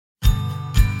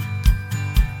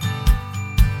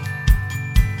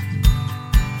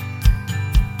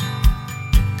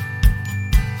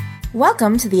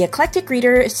Welcome to the Eclectic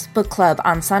Readers Book Club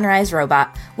on Sunrise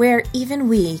Robot, where even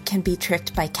we can be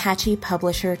tricked by catchy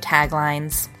publisher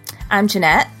taglines. I'm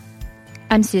Jeanette.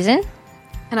 I'm Susan.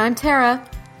 And I'm Tara.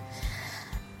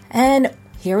 And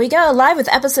here we go, live with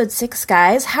episode 6,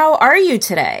 guys. How are you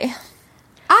today?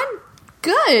 I'm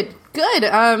good.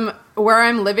 Where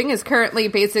I'm living is currently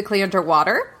basically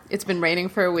underwater. It's been raining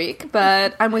for a week,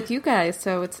 but I'm with you guys,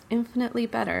 so it's infinitely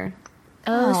better.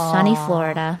 Oh, sunny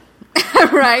Florida.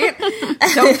 Right?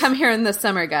 Don't come here in the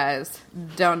summer, guys.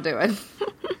 Don't do it.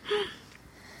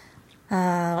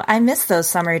 I miss those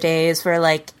summer days where,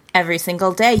 like, every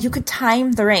single day you could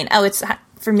time the rain.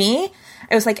 For me,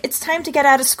 it was like, it's time to get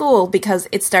out of school because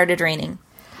it started raining.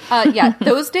 Yeah,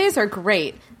 those days are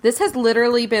great. This has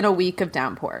literally been a week of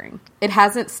downpouring. It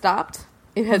hasn't stopped.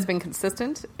 It has been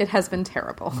consistent. It has been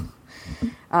terrible.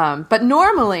 But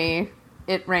normally,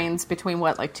 it rains between,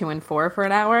 2 and 4 for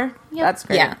an hour? Yep. That's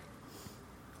great. Yeah.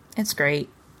 It's great.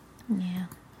 Yeah.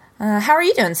 How are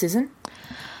you doing, Susan?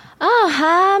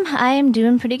 I am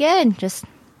doing pretty good. Just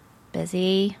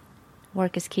busy.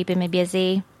 Work is keeping me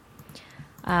busy.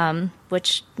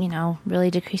 Which, really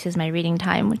decreases my reading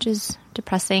time, which is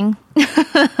depressing.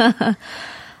 But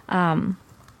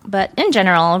in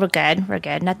general, we're good. We're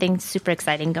good. Nothing super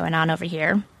exciting going on over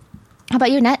here. How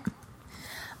about you, Net?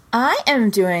 I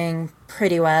am doing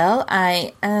pretty well.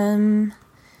 I am,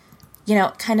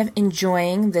 kind of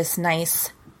enjoying this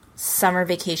nice summer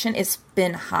vacation. It's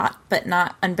been hot, but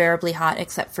not unbearably hot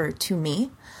except to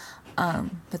me.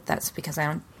 But that's because I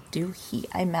don't do heat.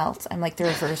 I melt. I'm like the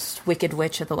reverse Wicked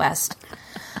Witch of the West.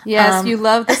 Yes, you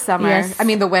love the summer. Yes. I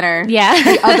mean, the winter. Yeah.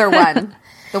 The other one.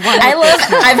 The one. I love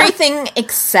everything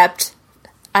except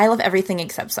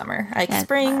summer. Like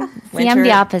spring, winter. See, I'm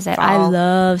the opposite. Fall. I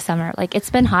love summer. Like, it's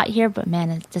been hot here, but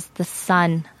man, it's just the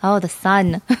sun. Oh, the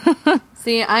sun.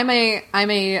 See, I'm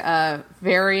a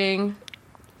varying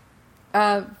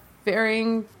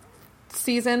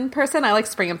season person. I like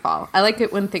spring and fall. I like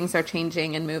it when things are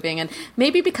changing and moving, and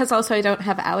maybe because also I don't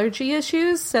have allergy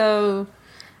issues, so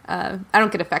I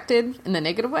don't get affected in the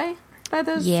negative way by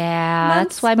those. Yeah,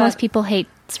 months, that's why most people hate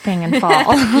spring and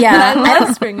fall. Yeah, I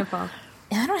love spring and fall.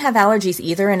 I don't have allergies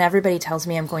either, and everybody tells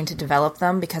me I'm going to develop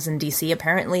them because in DC,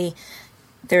 apparently,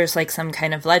 there's like some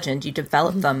kind of legend. You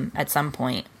develop them at some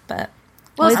point, but...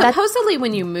 Well, supposedly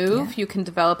when you move, you can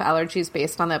develop allergies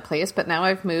based on that place, but now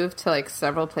I've moved to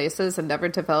several places and never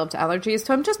developed allergies,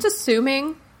 so I'm just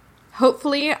assuming,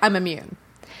 hopefully, I'm immune.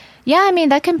 Yeah, I mean,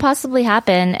 that can possibly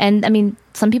happen. And I mean,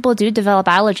 some people do develop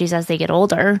allergies as they get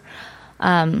older.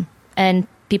 And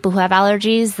people who have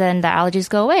allergies, then the allergies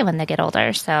go away when they get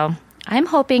older. So I'm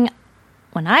hoping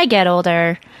when I get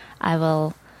older,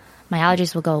 my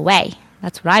allergies will go away.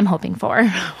 That's what I'm hoping for.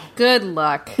 Good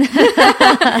luck.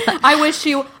 I wish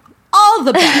you all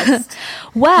the best.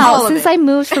 Well, since I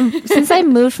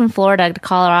moved from Florida to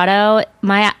Colorado,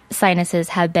 my sinuses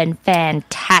have been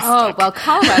fantastic. Oh, well,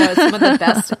 Colorado is some of the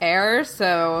best air,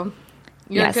 so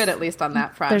you're good at least on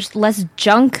that front. There's less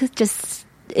junk just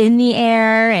in the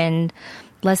air and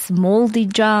less moldy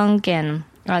junk, and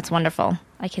it's wonderful.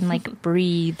 I can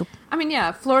breathe. I mean,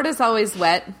 yeah, Florida's always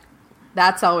wet.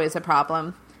 That's always a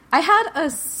problem. I had a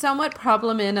somewhat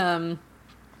problem in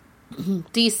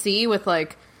DC with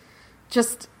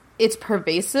just it's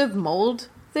pervasive mold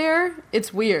there.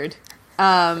 It's weird,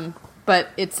 but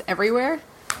it's everywhere.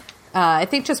 I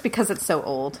think just because it's so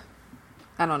old.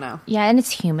 I don't know. Yeah, and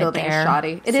it's humid Building there. is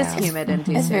shoddy. It is humid in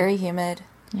DC. It's very humid.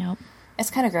 Yep.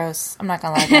 It's kind of gross. I'm not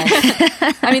going to lie,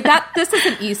 guys. I mean, this is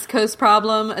an East Coast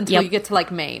problem until you get to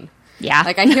Maine. Yeah.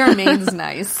 I hear Maine's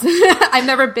nice. I've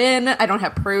never been. I don't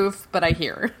have proof, but I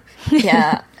hear.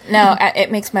 Yeah. No,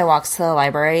 it makes my walks to the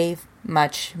library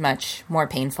much, much more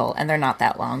painful, and they're not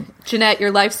that long. Jeanette, your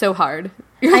life's so hard.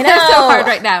 Your I know. life's so hard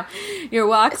right now. Your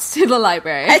walks to the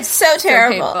library. It's so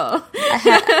terrible.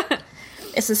 So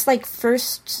Is this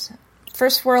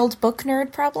first world book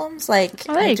nerd problems? there you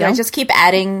Do go. I just keep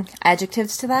adding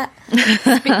adjectives to that?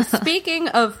 Speaking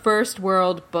of first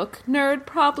world book nerd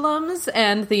problems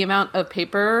and the amount of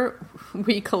paper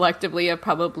we collectively have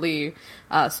probably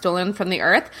stolen from the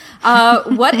earth,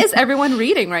 what is everyone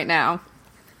reading right now?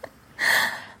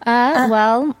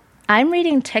 Well, I'm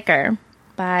reading Ticker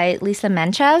by Lisa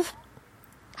Menchev.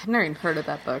 I've never even heard of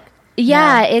that book.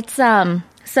 Yeah, it's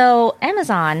so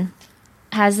Amazon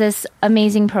has this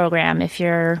amazing program if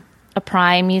you're a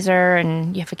Prime user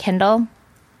and you have a Kindle.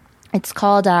 It's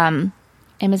called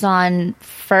Amazon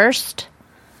First.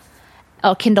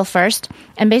 Oh, Kindle First.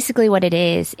 And basically what it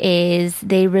is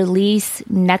they release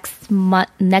next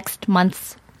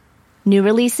month's new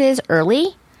releases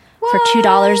early for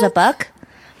 $2 a book.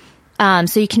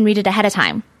 So you can read it ahead of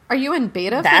time. Are you in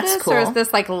beta That's for this, cool. or is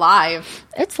this like live?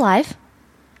 It's live.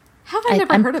 How have I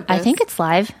never heard of this? I think it's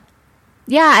live.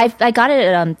 Yeah, I got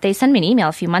it. They sent me an email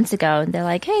a few months ago, and they're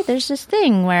like, "Hey, there's this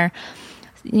thing where,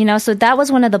 so that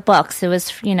was one of the books. It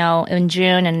was, in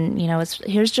June, and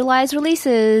here's July's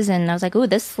releases, and I was like, "Ooh,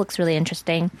 this looks really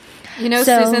interesting."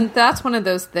 Susan, that's one of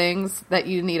those things that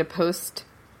you need to post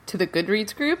to the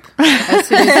Goodreads group as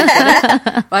soon as you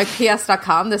get it. Like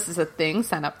ps.com, this is a thing.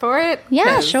 Sign up for it.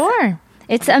 Yeah, sure.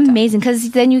 It's amazing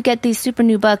because then you get these super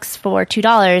new books for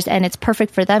 $2, and it's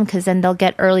perfect for them because then they'll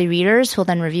get early readers who'll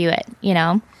then review it.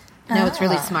 No, it's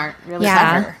really smart. Really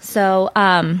Yeah. clever. So,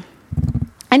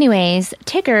 anyways,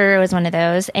 Tigger was one of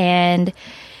those, and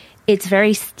it's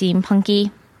very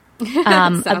steampunky.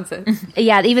 Sounds it.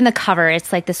 Yeah, even the cover,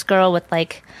 it's like this girl with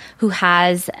who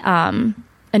has an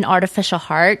artificial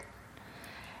heart,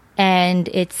 and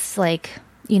it's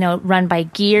run by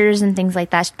gears and things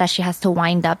like that she has to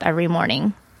wind up every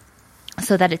morning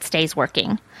so that it stays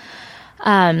working.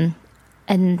 And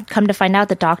come to find out,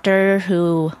 the doctor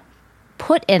who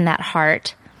put in that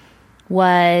heart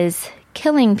was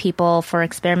killing people for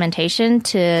experimentation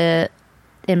to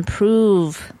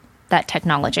improve that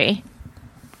technology.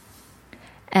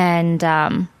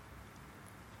 And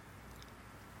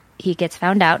he gets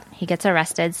found out. He gets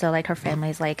arrested. So her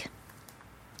family's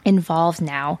involved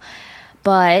now.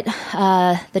 But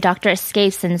the doctor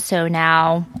escapes, and so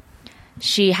now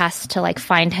she has to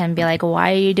find him, be like,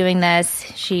 "Why are you doing this?"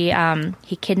 He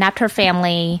kidnapped her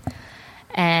family,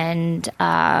 and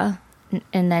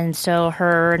then so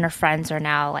her and her friends are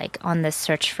now on this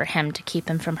search for him to keep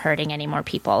him from hurting any more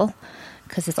people,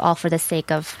 because it's all for the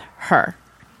sake of her.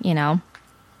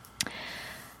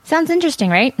 Sounds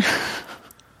interesting, right?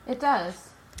 It does.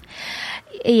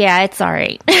 Yeah, it's all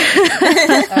right.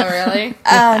 Oh, really?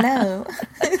 Oh, no.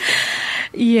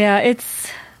 Yeah,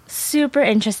 it's super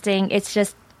interesting. It's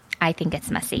just, I think it's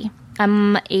messy.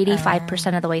 I'm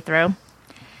 85% of the way through.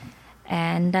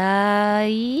 And,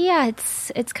 yeah,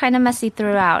 it's kind of messy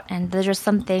throughout. And there's just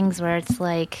some things where it's,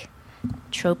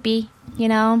 tropey,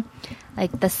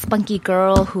 Like the spunky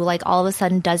girl who, all of a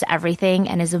sudden does everything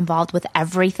and is involved with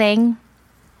everything.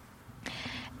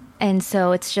 And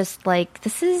so it's just,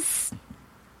 this is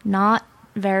not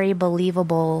very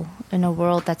believable in a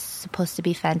world that's supposed to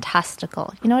be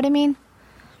fantastical. You know what I mean?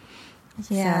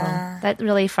 Yeah. So that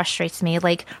really frustrates me.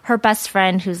 Her best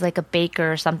friend, who's a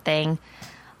baker or something,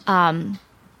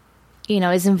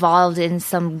 is involved in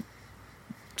some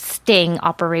sting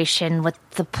operation with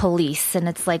the police. And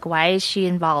it's why is she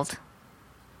involved?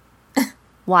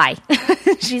 Why?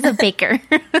 She's a baker.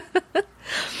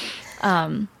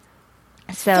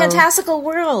 So Fantastical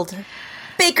world.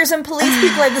 Bakers and police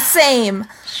people are the same.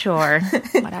 Sure,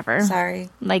 whatever. Sorry.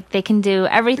 They can do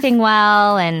everything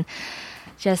well, and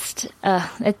just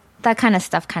that kind of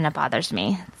stuff kind of bothers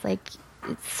me. It's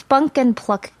spunk and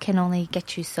pluck can only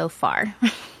get you so far.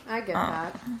 I get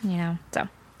that. So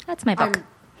that's my book.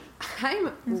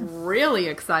 I'm really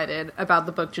excited about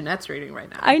the book Jeanette's reading right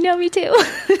now. I know, me too.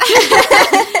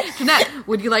 Jeanette,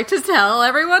 would you like to tell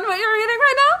everyone what you're reading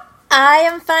right now? I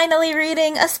am finally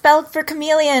reading A Spell for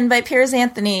Chameleon by Piers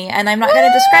Anthony, and I'm not going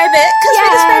to describe it because we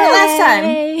described it last time.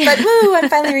 But woo, I'm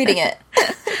finally reading it.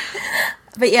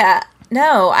 But yeah,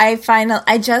 no, I've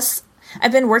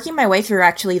been working my way through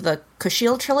actually the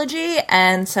Kushiel trilogy,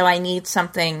 and so I need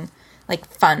something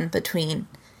fun between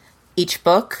each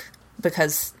book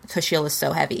because Kushiel is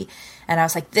so heavy. And I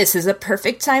was like, this is a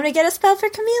perfect time to get A Spell for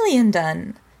Chameleon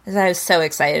done. Because I was so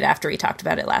excited after we talked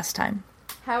about it last time.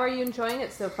 How are you enjoying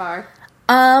it so far?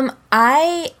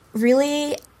 I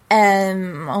really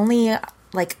am only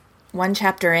one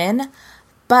chapter in,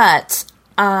 but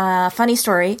funny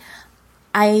story.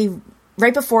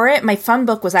 Right before it, my fun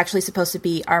book was actually supposed to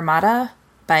be Armada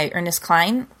by Ernest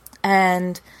Cline,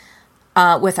 and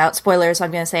without spoilers, I'm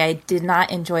going to say I did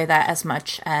not enjoy that as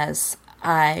much as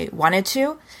I wanted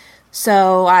to.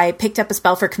 So I picked up A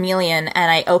Spell for Chameleon,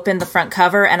 and I opened the front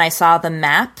cover, and I saw the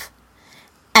map.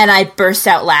 And I burst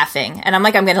out laughing. And I'm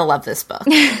like, I'm going to love this book.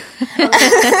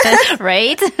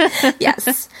 Right?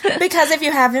 Yes. Because if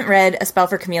you haven't read A Spell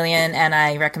for Chameleon, and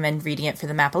I recommend reading it for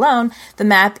the map alone, the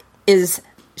map is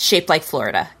shaped like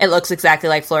Florida. It looks exactly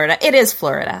like Florida. It is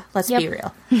Florida. Let's be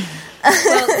real.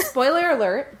 Well, spoiler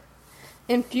alert.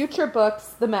 In future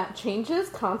books, the map changes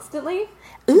constantly.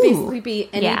 To basically be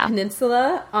any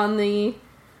peninsula on the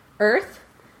Earth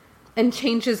and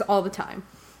changes all the time.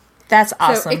 That's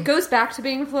awesome. So it goes back to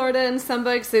being Florida in some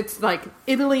books. It's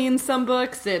Italy in some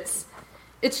books. It's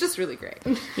just really great.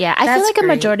 Yeah, I feel like a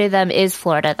majority of them is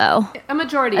Florida, though. A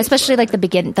majority, especially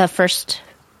the first,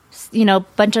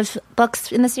 bunch of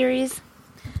books in the series.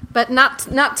 But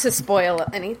not to spoil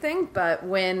anything, but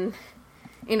when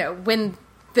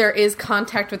there is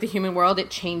contact with the human world, it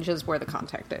changes where the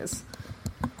contact is.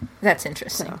 That's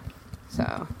interesting.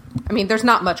 So I mean, there's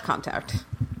not much contact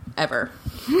ever.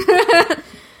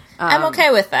 I'm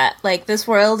okay with that. Like, this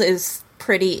world is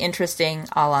pretty interesting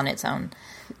all on its own.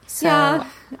 So Yeah,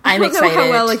 I'm excited. I don't know how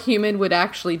well a human would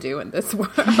actually do in this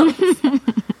world. I'd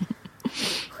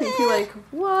be like,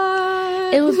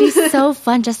 what? It would be so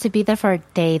fun just to be there for a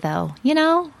day, though. You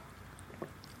know?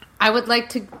 I would like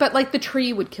to, but like the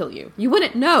tree would kill you. You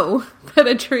wouldn't know, but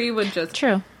a tree would just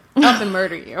True. up and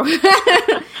murder you.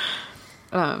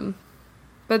 But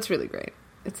it's really great.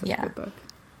 It's a good book.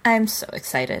 I'm so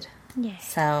excited. Yeah.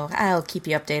 So I'll keep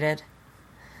you updated.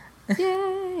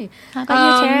 Yay! How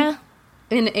about you, Tara?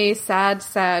 In a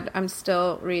sad, I'm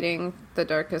still reading The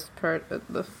Darkest Part of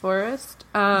the Forest.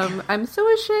 I'm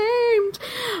so ashamed.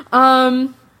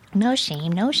 No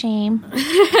shame, no shame.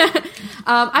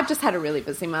 I've just had a really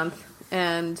busy month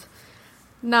and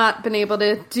not been able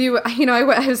to do,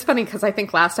 it was funny because I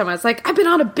think last time I was like, I've been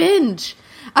on a binge.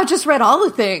 I've just read all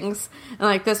the things. And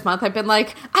like this month I've been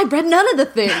like, I read none of the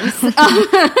things.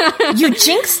 You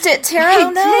jinxed it,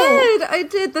 Tara. I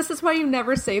did. This is why you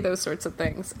never say those sorts of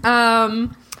things. But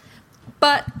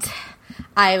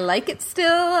I like it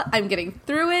still. I'm getting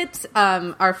through it.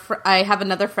 I have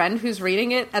another friend who's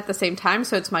reading it at the same time,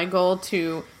 so it's my goal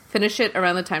to finish it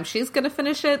around the time she's going to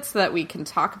finish it so that we can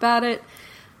talk about it.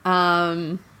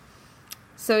 So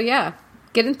yeah,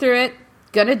 getting through it.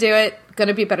 Gonna do it.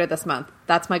 Gonna be better this month.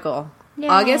 That's my goal. Yay.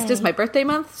 August is my birthday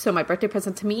month, so my birthday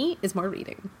present to me is more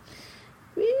reading.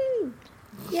 Woo!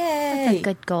 Yay. That's a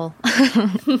good goal.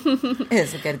 It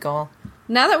is a good goal.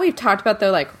 Now that we've talked about,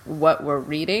 though, like, what we're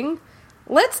reading,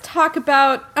 let's talk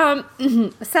about,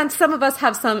 since some of us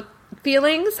have some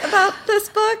feelings about this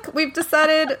book, we've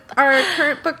decided our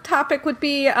current book topic would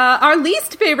be our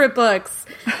least favorite books.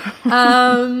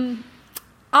 I'll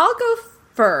go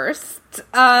first.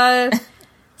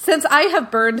 Since I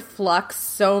have burned Flux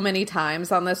so many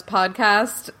times on this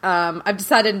podcast, I've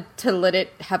decided to let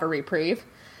it have a reprieve.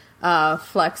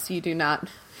 Flux, you're not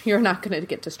going to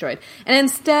get destroyed. And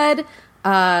instead,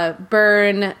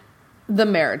 burn The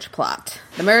Marriage Plot.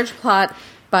 The Marriage Plot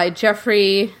by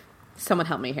Jeffrey... Someone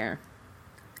help me here.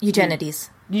 Eugenides.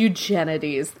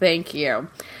 Eugenides, thank you.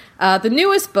 The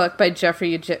newest book by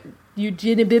Jeffrey Jeffrey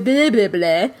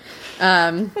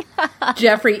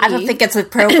I don't think it's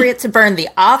appropriate to burn the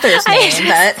author's name,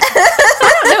 but...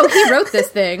 I don't know. He wrote this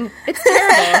thing. It's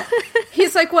terrible.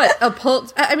 He's like, what?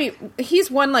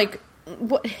 He's won, like...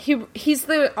 He's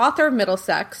the author of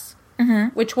Middlesex,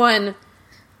 which won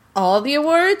all the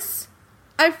awards,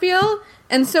 I feel.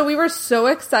 And so we were so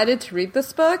excited to read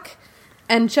this book,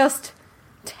 and just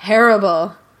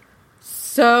terrible.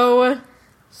 So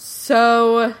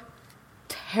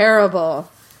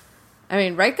terrible. I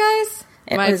mean, right, guys?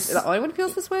 Am I the only one who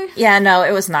feels this way? Yeah, no,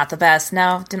 it was not the best.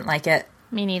 No, didn't like it.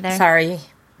 Me neither. Sorry,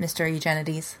 Mr.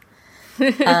 Eugenides.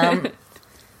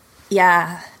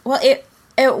 Yeah. Well,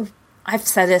 I've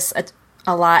said this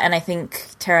a lot, and I think,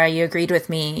 Tara, you agreed with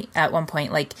me at one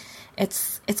point. Like,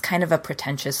 it's kind of a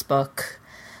pretentious book,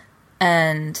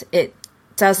 and it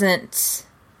doesn't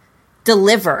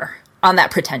deliver on that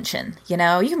pretension. You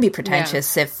know, you can be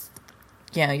pretentious if,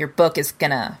 your book is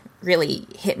gonna really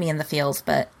hit me in the feels,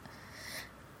 but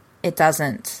it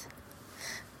doesn't.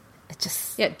 It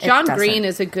just... Yeah, John Green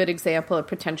is a good example of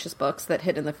pretentious books that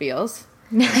hit in the feels.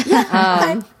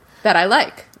 Yeah. That I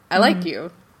like. I like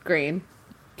you, Green.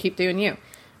 Keep doing you.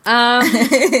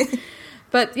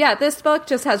 But yeah, this book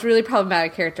just has really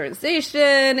problematic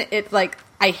characterization. It's like,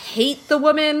 I hate the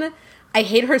woman. I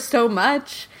hate her so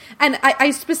much. And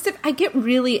I get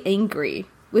really angry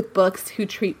with books who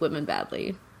treat women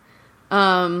badly.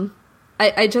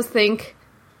 I just think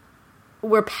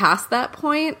we're past that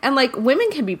point. And like, women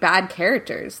can be bad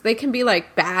characters. They can be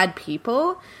like bad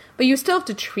people, but you still have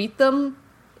to treat them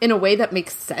in a way that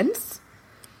makes sense.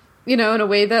 In a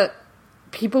way that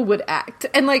people would act.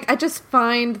 And like, I just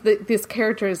find that this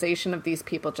characterization of these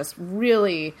people just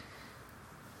really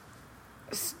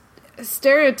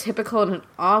stereotypical in an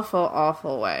awful,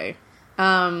 awful way.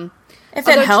 If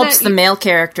it helps, the male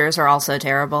characters are also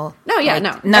terrible. No, yeah, like,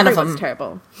 no. None of them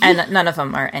terrible. And none of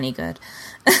them are any good.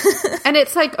 And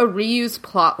it's like a reused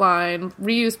plot line,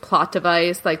 reused plot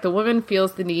device. Like, the woman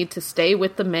feels the need to stay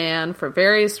with the man for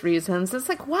various reasons. It's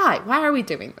like, why? Why are we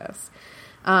doing this?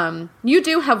 You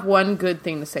do have one good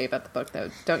thing to say about the book, though,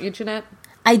 don't you, Jeanette?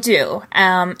 I do.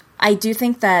 I do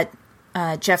think that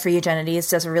Jeffrey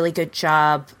Eugenides does a really good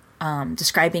job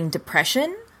describing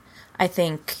depression. I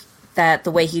think that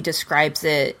the way he describes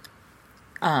it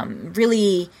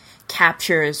really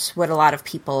captures what a lot of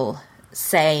people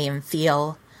say and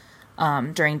feel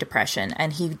during depression.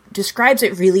 And he describes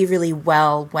it really, really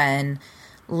well when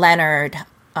Leonard,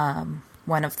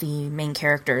 one of the main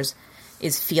characters,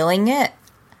 is feeling it.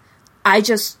 I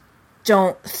just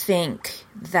don't think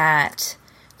that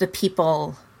the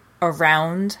people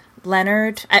around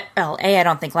Leonard, I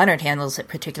don't think Leonard handles it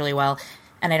particularly well,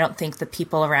 and I don't think the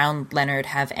people around Leonard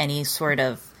have any sort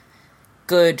of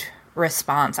good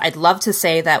response. I'd love to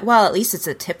say that, well, at least it's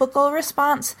a typical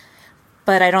response,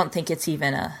 but I don't think it's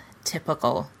even a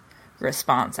typical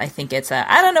response. I think it's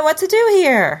I don't know what to do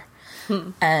here.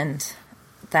 And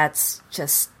that's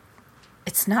just,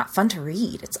 it's not fun to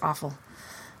read. It's awful.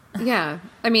 Yeah.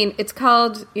 I mean, it's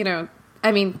called,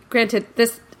 granted,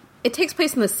 it takes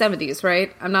place in the 70s,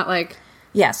 right? I'm not like...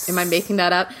 Yes. Am I making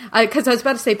that up? Because I was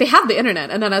about to say, they have the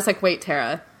internet. And then I was like, wait,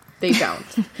 Tara, they don't.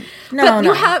 No.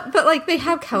 They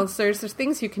have counselors. There's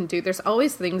things you can do. There's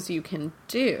always things you can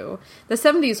do. The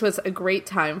 70s was a great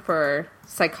time for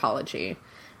psychology.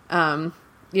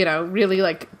 Really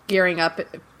like gearing up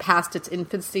past its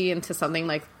infancy into something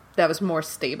like that was more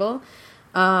stable.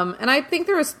 And I think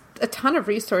there was a ton of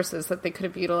resources that they could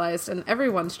have utilized, and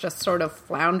everyone's just sort of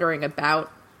floundering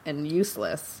about and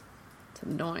useless. It's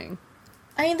annoying.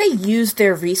 I mean, they use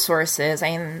their resources,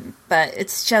 but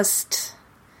it's just,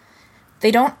 they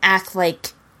don't act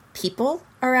like people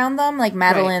around them. Like,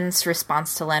 Madeline's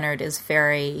response to Leonard is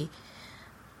very,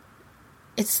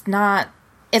 it's not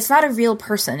a real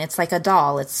person. It's like a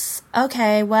doll. It's,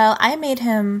 okay, well, I made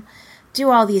him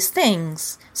do all these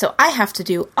things, so I have to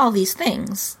do all these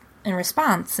things in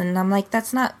response. And I'm like,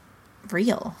 that's not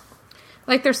real.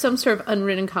 Like, there's some sort of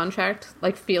unwritten contract,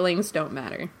 like feelings don't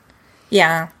matter.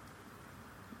 Yeah.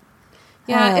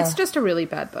 Yeah, it's just a really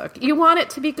bad book. You want it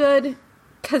to be good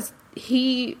because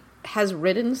he has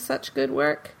written such good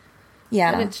work.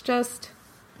 Yeah. But it's just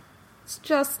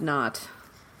not.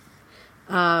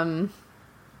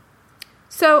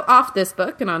 So off this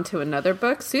book and onto another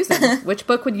book. Susan, which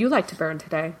book would you like to burn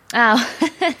today? Oh.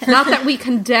 Not that we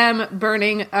condemn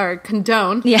burning or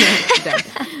condone. Yeah.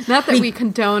 Not that we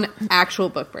condone actual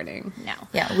book burning. No.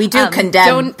 Yeah, we do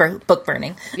condemn book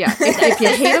burning. Yeah. If you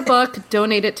hate a book,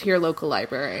 donate it to your local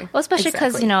library. Well, especially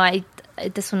because, Exactly.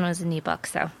 this one was an ebook,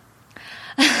 so.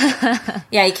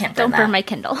 Yeah, you can't burn Don't that. burn my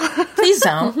Kindle. Please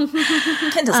don't.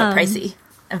 Kindles are pricey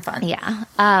and fun. Yeah.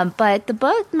 But the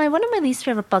book, one of my least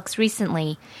favorite books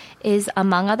recently is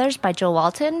Among Others by Jo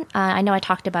Walton. I know I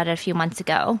talked about it a few months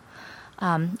ago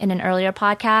in an earlier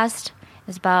podcast.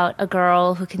 It's about a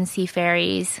girl who can see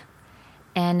fairies,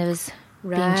 and it was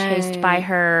being chased by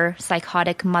her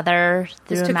psychotic mother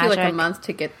through This took magic. you like a month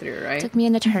to get through, right? It took me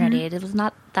an eternity. It was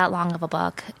not that long of a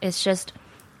book. It's just...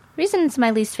 reason it's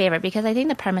my least favorite, because I think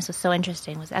the premise was so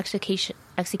interesting, was execution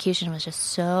was just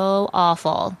so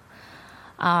awful.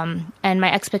 And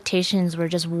my expectations were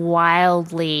just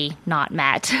wildly not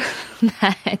met.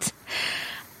 That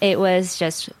it was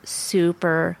just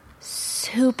super,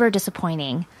 super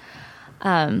disappointing.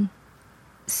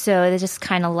 So it just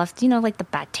kind of left, like the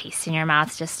bad taste in your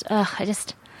mouth. Just,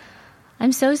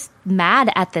 I'm so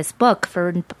mad at this book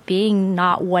for being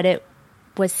not what it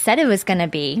was said it was going to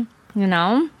be,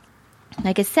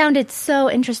 Like, it sounded so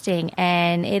interesting,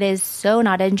 and it is so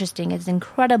not interesting. It's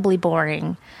incredibly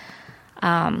boring.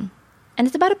 And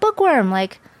it's about a bookworm,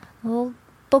 like, a little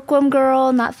bookworm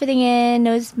girl, not fitting in,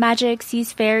 knows magic,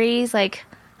 sees fairies. Like,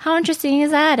 how interesting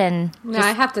is that? And No,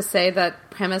 I have to say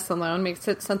that premise alone makes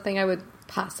it something I would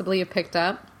possibly have picked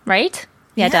up. right?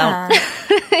 Yeah, don't.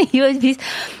 You would be,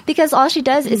 because all she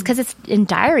does is, because it's in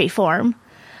diary form.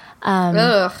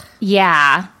 Ugh.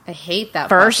 Yeah. I hate that.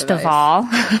 First of all.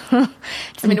 I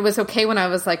mean, it was okay when I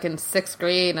was like in 6th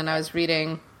grade and I was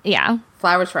reading Yeah.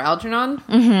 Flowers for Algernon.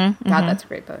 Mm-hmm, God, that's a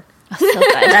great book. So good.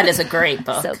 That is a great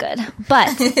book. So good.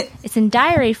 But it's in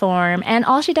diary form, and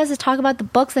all she does is talk about the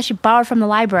books that she borrowed from the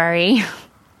library.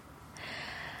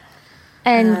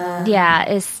 And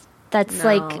that's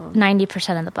like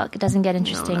 90% of the book. It doesn't get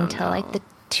interesting till like the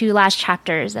 2 last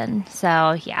chapters, and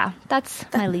so that's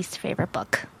my least favorite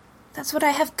book. That's what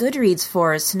I have Goodreads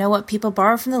for, is to know what people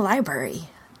borrow from the library.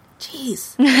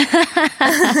 Jeez.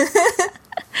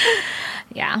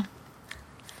 Yeah.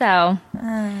 So,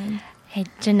 hey,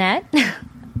 Jeanette.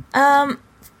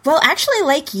 Well, actually,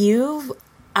 like you,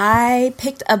 I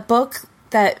picked a book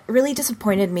that really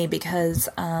disappointed me because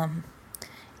The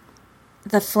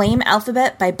Flame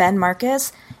Alphabet by Ben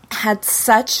Marcus had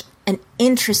such an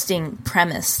interesting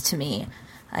premise to me.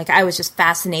 Like, I was just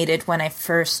fascinated when I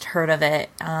first heard of it.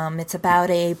 It's about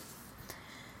a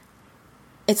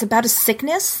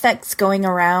sickness that's going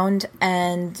around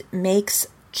and makes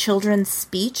children's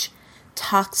speech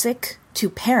toxic to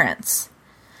parents.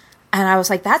 And I was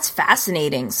like, that's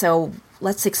fascinating. So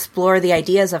let's explore the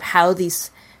ideas of how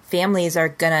these families are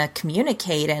going to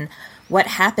communicate and what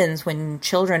happens when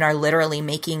children are literally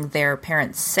making their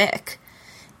parents sick.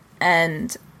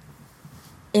 And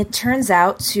it turns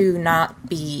out to not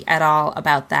be at all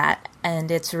about that. And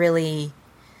it's really,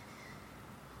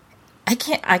 I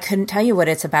couldn't tell you what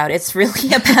it's about. It's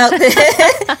really about this.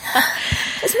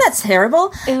 Isn't that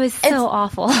terrible? It was so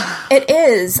awful. It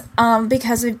is,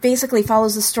 because it basically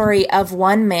follows the story of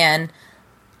one man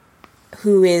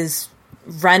who is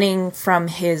running from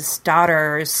his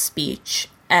daughter's speech,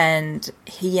 and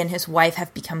he and his wife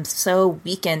have become so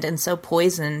weakened and so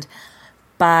poisoned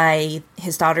by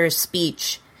his daughter's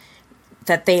speech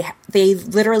that they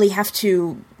literally have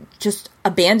to just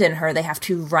abandon her. They have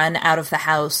to run out of the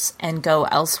house and go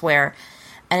elsewhere.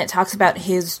 And it talks about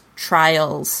his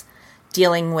trials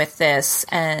dealing with this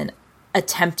and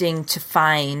attempting to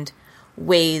find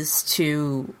ways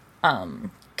to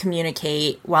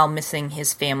communicate while missing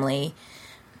his family.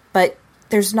 But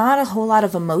there's not a whole lot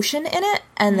of emotion in it,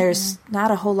 and there's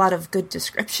not a whole lot of good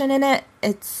description in it.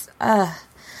 It's,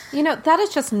 You know, that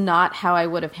is just not how I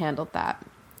would have handled that.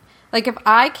 Like, if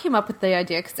I came up with the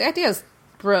idea, because the idea is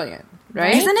brilliant,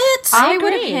 right? Isn't it? I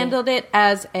would have handled it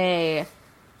as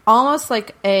almost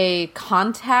like a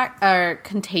contact or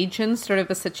contagion sort of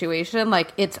a situation.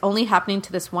 Like, it's only happening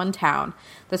to this one town.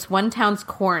 This one town's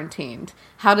quarantined.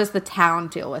 How does the town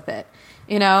deal with it?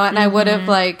 You know, and I would have,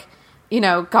 like, you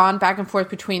know, gone back and forth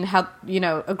between how, you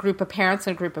know, a group of parents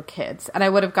and a group of kids. And I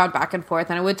would have gone back and forth,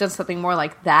 and I would have done something more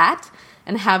like that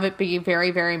and have it be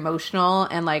very, very emotional,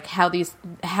 and like how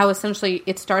essentially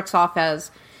it starts off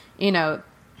as, you know,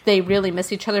 they really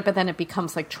miss each other, but then it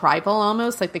becomes like tribal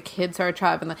almost, like the kids are a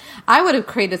tribe. And I would have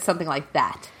created something like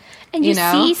that. And you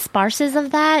know? see sparses of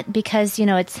that because, you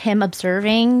know, it's him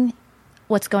observing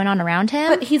what's going on around him.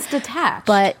 But he's detached.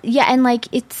 But yeah, and like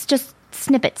it's just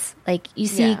snippets. Like you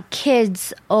see Yeah.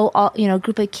 kids, you know, a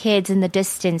group of kids in the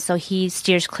distance, so he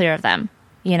steers clear of them,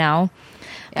 you know?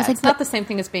 Yeah, it's not the same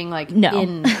thing as being like No.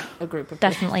 in a group of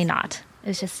Definitely not.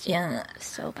 It's just yeah.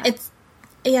 so bad.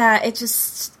 It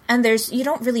just, and you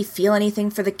don't really feel anything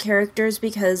for the characters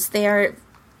because they are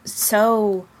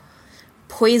so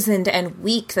poisoned and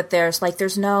weak that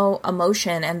there's no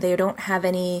emotion, and they don't have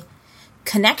any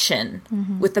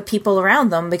connection with the people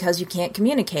around them because you can't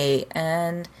communicate,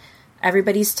 and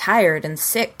everybody's tired and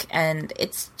sick, and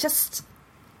it's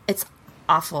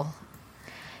awful.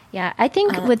 Yeah, I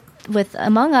think with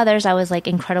among others, I was like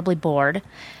incredibly bored.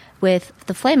 With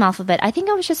the Flame Alphabet, I think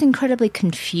I was just incredibly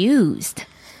confused.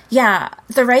 Yeah,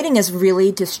 the writing is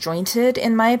really disjointed,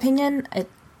 in my opinion. It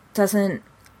doesn't...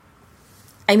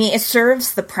 I mean, it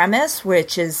serves the premise,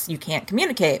 which is you can't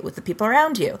communicate with the people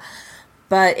around you,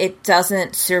 but it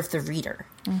doesn't serve the reader.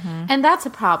 And that's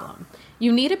a problem.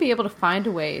 You need to be able to find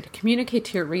a way to communicate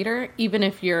to your reader, even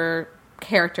if your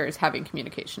character is having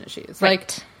communication issues. Right.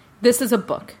 Like, this is a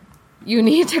book. You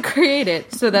need to create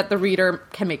it so that the reader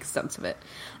can make sense of it.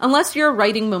 Unless you're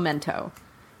writing Memento,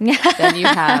 then you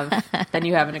have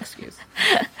an excuse.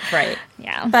 Right.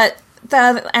 Yeah. But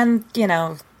the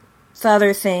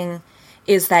other thing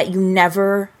is that you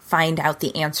never find out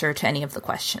the answer to any of the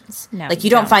questions. No, like, you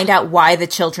don't find out why the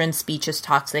children's speech is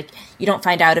toxic. You don't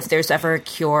find out if there's ever a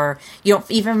cure. You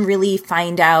don't even really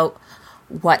find out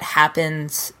what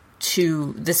happens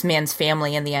to this man's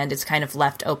family in the end. It's kind of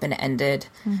left open-ended.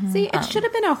 See, it should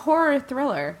have been a horror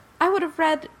thriller. I would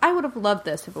have loved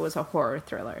this if it was a horror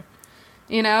thriller.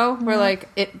 You know, where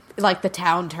like the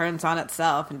town turns on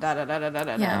itself and da da da da da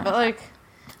da. Yeah. But like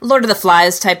Lord of the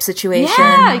Flies type situation.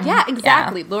 yeah,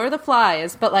 exactly. Lord of the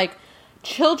Flies, but like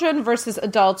children versus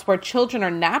adults, where children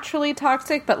are naturally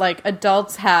toxic, but like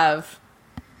adults have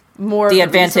more The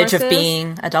of the advantage of resources.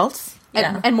 being adults.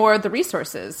 Yeah. And more of the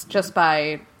resources just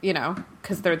by, you know,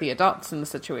 because they're the adults in the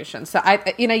situation. So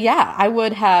I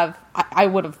would have.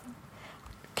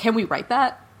 Can we write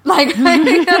that? Like, I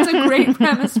think that's a great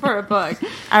premise for a book.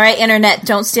 All right, internet,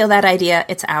 don't steal that idea.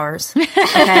 It's ours.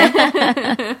 Okay?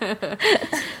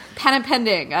 Pen and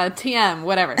pending, TM,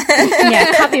 whatever.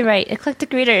 Yeah, copyright,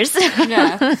 eclectic readers.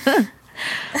 Yeah.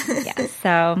 Yeah,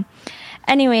 so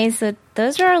anyways, so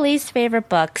those are our least favorite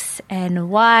books.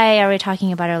 And why are we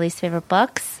talking about our least favorite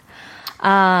books?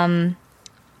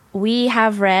 We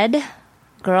have read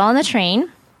Girl on the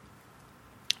Train,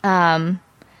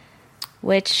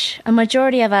 which a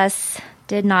majority of us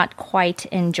did not quite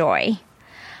enjoy.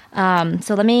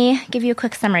 So let me give you a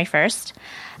quick summary first.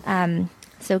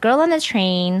 So Girl on the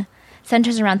Train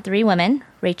centers around three women,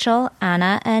 Rachel,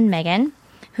 Anna, and Megan,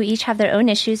 who each have their own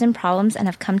issues and problems and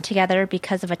have come together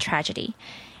because of a tragedy.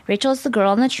 Rachel is the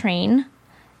girl on the train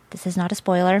This is not a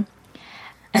spoiler.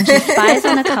 And she spies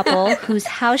on a couple whose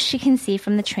house she can see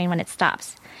from the train when it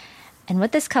stops. And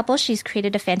with this couple, she's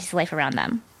created a fantasy life around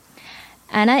them.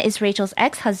 Anna is Rachel's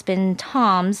ex-husband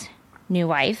Tom's new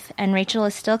wife, and Rachel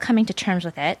is still coming to terms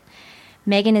with it.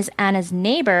 Megan is Anna's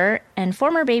neighbor and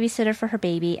former babysitter for her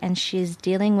baby, and she's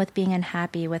dealing with being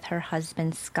unhappy with her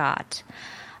husband, Scott.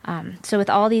 So with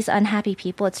all these unhappy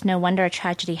people, it's no wonder a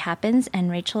tragedy happens,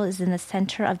 and Rachel is in the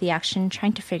center of the action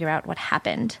trying to figure out what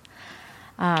happened.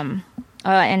 And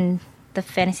the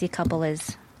fantasy couple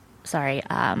is,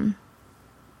 Megan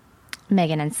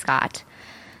and Scott.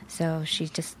 So she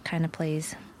just kind of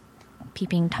plays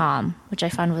Peeping Tom, which I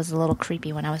found was a little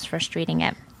creepy when I was first reading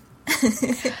it.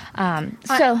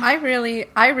 I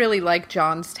really like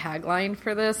John's tagline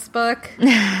for this book.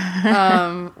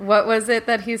 What was it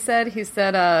that he said? He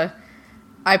said,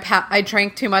 I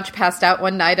drank too much, passed out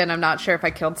one night, and I'm not sure if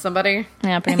I killed somebody.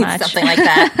 Yeah, pretty much. Something like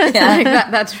that. Yeah.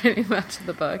 Like that's pretty much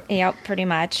the book. Yep, pretty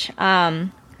much.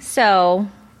 So,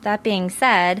 that being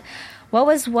said, what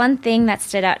was one thing that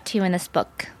stood out to you in this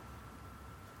book?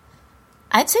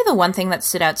 I'd say the one thing that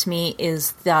stood out to me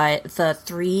is that the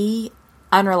three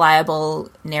unreliable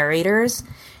narrators,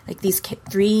 like these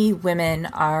three women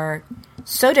are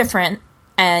so different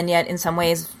and yet in some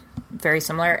ways very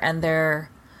similar, and they're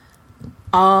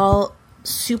all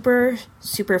super,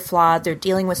 super flawed. They're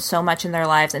dealing with so much in their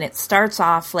lives, and it starts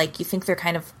off like you think they're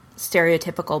kind of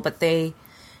stereotypical, but they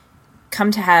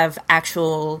come to have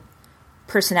actual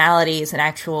personalities and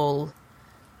actual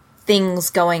things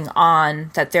going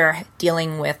on that they're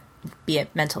dealing with, be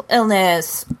it mental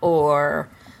illness or,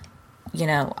 you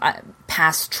know,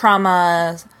 past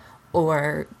trauma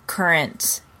or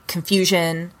current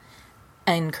confusion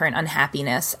and current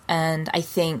unhappiness. And I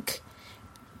think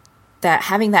that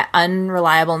having that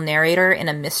unreliable narrator in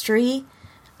a mystery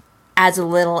adds a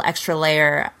little extra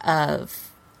layer of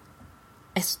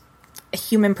a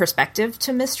human perspective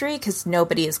to mystery, because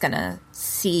nobody is going to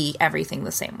see everything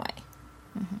the same way.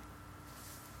 Mm-hmm.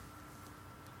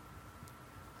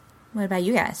 What about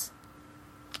you guys?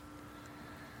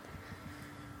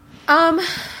 All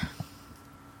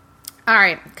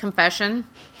right, confession.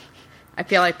 I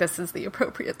feel like this is the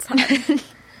appropriate time.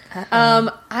 I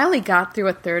only got through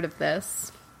a third of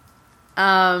this.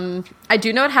 I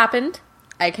do know what happened.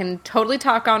 I can totally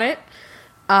talk on it.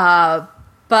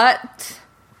 But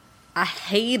I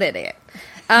hated it.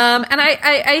 And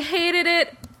I hated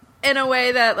it in a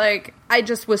way that, like, I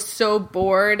just was so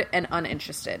bored and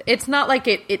uninterested. It's not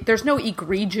like there's no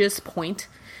egregious point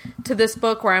to this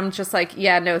book where I'm just like,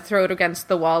 yeah, no, throw it against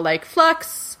the wall like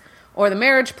Flux or The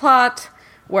Marriage Plot,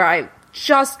 where I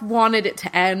just wanted it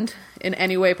to end in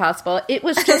any way possible. It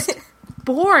was just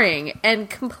boring and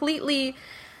completely...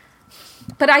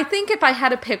 But I think if I had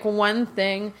to pick one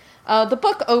thing, the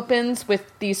book opens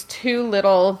with these two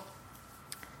little...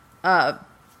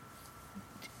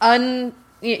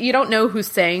 you don't know who's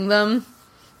saying them,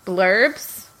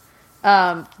 blurbs.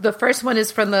 The first one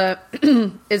is from the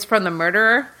is from the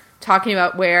murderer, talking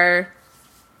about where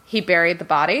he buried the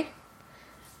body.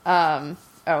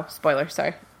 Spoiler,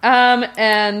 sorry.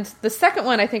 And the second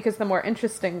one I think is the more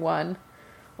interesting one,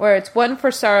 where it's 1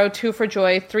 for sorrow, 2 for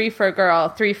joy, 3 for a girl,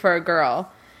 3 for a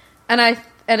girl. And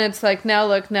it's like, now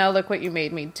look what you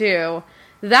made me do.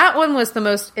 That one was the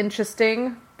most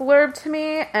interesting blurb to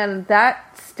me, and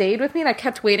that stayed with me, and I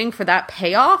kept waiting for that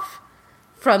payoff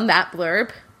from that blurb.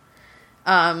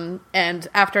 And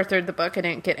after a third of the book, I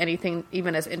didn't get anything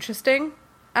even as interesting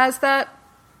as that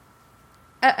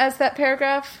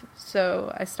paragraph,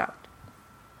 so I stopped.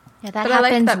 Yeah, that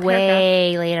happens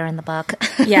way later in the book.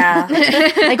 Yeah.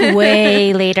 Like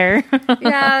way later.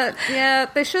 yeah,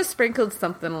 they should have sprinkled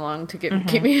something along to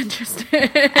keep me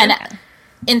interested. And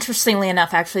interestingly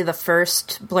enough, actually, the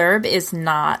first blurb is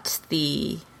not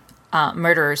the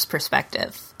murderer's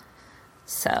perspective.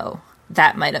 So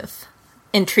that might have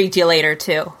intrigued you later,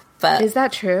 too. But is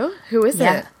that true? Who is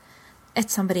it?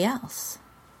 It's somebody else.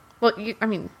 Well,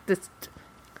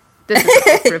 this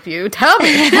is a review. Tell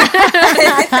me.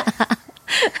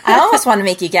 I almost want to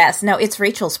make you guess. No, it's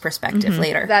Rachel's perspective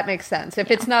later. That makes sense. If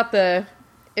it's not the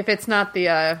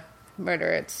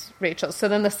murderer, it's Rachel. So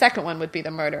then the second one would be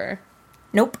the murderer.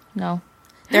 Nope. No.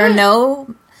 There are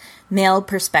no male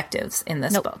perspectives in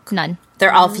this book. None.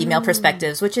 They're all female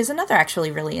perspectives, which is another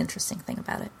actually really interesting thing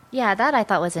about it. Yeah, that I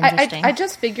thought was interesting. I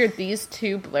just figured these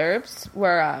two blurbs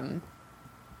were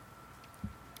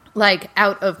like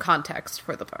out of context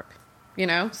for the book. You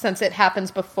know, since it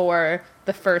happens before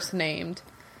the first named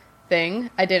thing,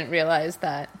 I didn't realize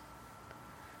that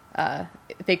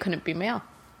they couldn't be male.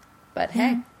 But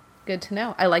hey, good to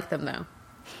know. I like them though.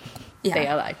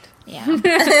 Yeah. I liked. Yeah.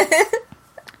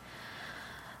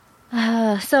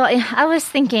 So I was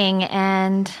thinking,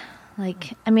 and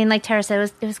like Tara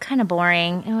said, it was kind of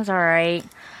boring. It was all right.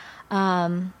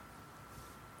 One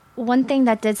thing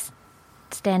that did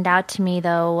stand out to me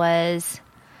though was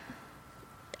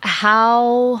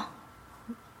how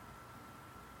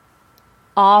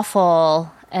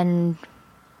awful and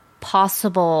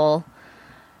possible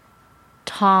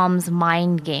Tom's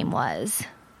mind game was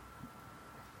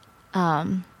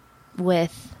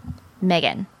with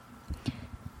Megan.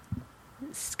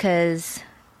 Because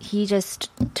he just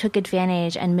took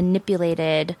advantage and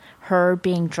manipulated her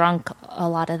being drunk a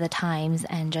lot of the times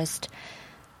and just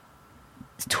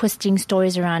twisting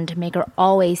stories around to make her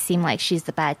always seem like she's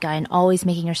the bad guy and always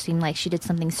making her seem like she did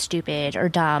something stupid or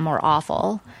dumb or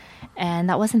awful. And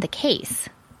that wasn't the case.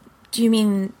 Do you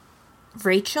mean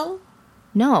Rachel?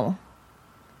 No.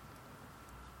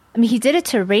 I mean, he did it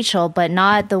to Rachel, but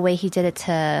not the way he did it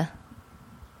to...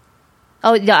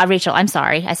 Oh, yeah, Rachel. I'm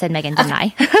sorry. I said Megan, didn't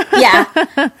I? Yeah.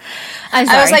 I'm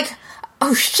sorry. I was like,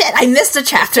 oh shit, I missed a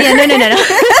chapter. Yeah, no.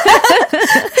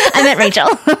 I meant Rachel.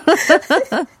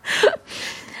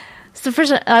 So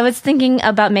first, I was thinking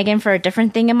about Megan for a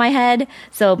different thing in my head,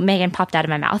 so Megan popped out of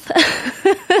my mouth.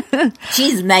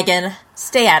 Jeez, Megan,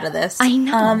 stay out of this. I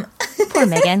know. Poor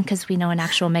Megan, because we know an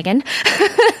actual Megan.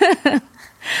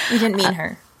 We didn't mean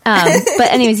her.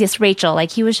 But anyways, yes, Rachel. Like,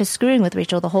 he was just screwing with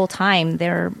Rachel the whole time.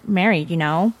 They're married, you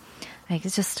know? Like,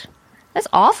 it's just... That's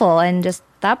awful. And just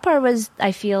that part was,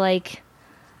 I feel like,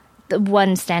 the one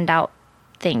standout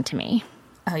thing to me.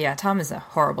 Oh, yeah. Tom is a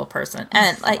horrible person.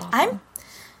 And, so like, awful.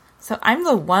 I'm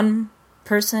the one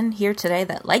person here today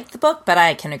that liked the book, but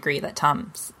I can agree that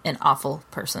Tom's an awful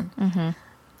person. Mm-hmm.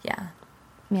 Yeah.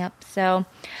 Yep. So,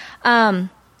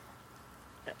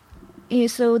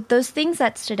 so those things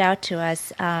that stood out to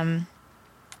us,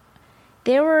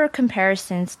 there were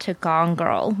comparisons to Gone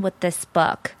Girl with this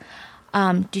book.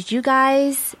 Did you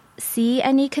guys see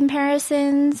any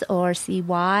comparisons or see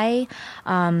why?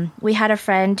 We had a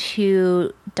friend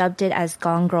who dubbed it as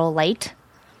Gone Girl Light.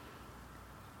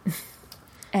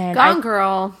 And Gone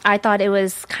Girl. I thought it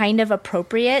was kind of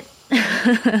appropriate.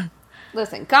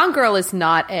 Listen, Gone Girl is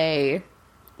not a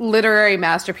literary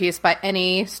masterpiece by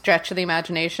any stretch of the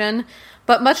imagination,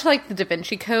 but much like the Da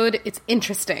Vinci Code, it's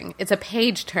interesting. It's a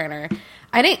page turner.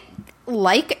 I didn't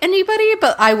like anybody,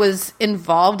 but I was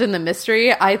involved in the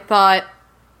mystery. I thought,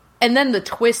 and then the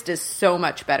twist is so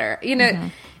much better. You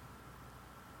know,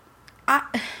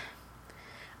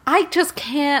 I just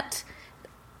can't.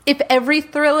 If every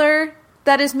thriller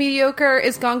that is mediocre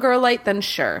is Gone Girl Light, then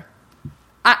sure.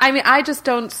 I mean, I just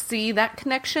don't see that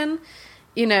connection.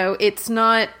 You know, it's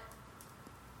not,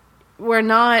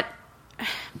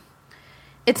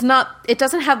 it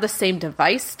doesn't have the same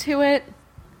device to it.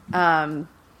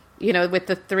 You know, with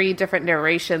the 3 different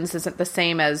narrations isn't the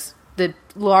same as the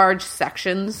large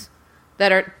sections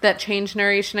that change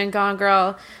narration in Gone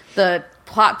Girl. The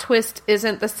plot twist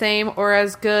isn't the same or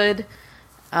as good.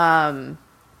 I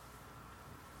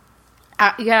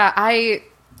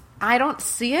don't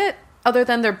see it other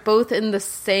than they're both in the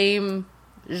same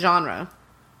genre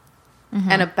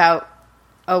and about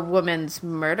a woman's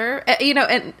murder. You know,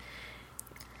 and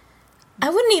I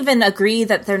wouldn't even agree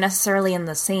that they're necessarily in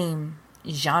the same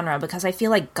genre because I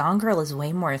feel like Gone Girl is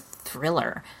way more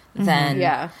thriller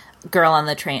than Girl on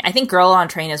the Train. I think Girl on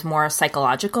Train is more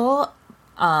psychological,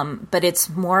 but it's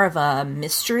more of a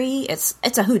mystery. It's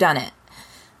a whodunit.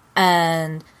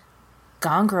 And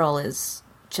Gone Girl is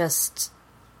just...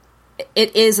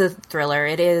 It is a thriller.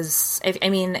 It is... I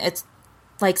mean, it's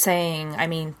like saying... I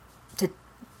mean, to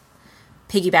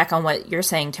piggyback on what you're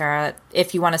saying, Tara,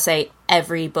 if you want to say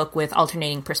every book with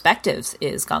alternating perspectives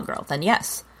is Gone Girl, then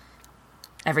yes.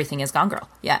 Everything is Gone Girl.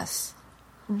 Yes.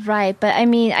 Right, but I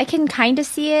mean, I can kind of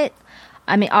see it.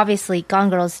 I mean, obviously, Gone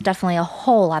Girl is definitely a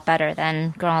whole lot better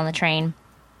than Girl on the Train.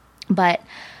 But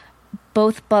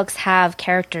both books have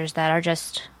characters that are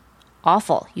just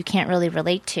awful. You can't really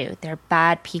relate to. They're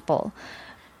bad people.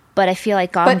 But I feel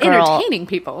like Gone Girl... But entertaining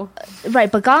people.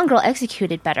 Right, but Gone Girl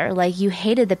executed better. Like, you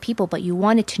hated the people, but you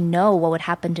wanted to know what would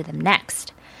happen to them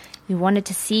next. You wanted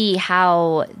to see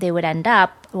how they would end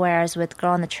up, whereas with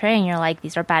Girl on the Train, you're like,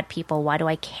 these are bad people. Why do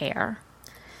I care?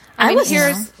 I was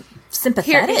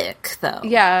sympathetic, though.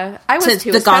 Yeah, I was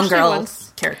too. The Gone Girl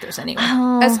characters, anyway.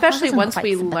 Especially once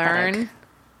we learn...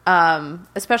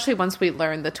 especially once we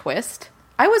learn the twist.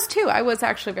 I was too. I was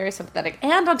actually very sympathetic.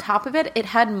 And on top of it, it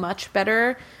had much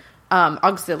better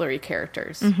auxiliary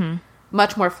characters.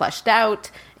 Much more fleshed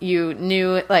out. You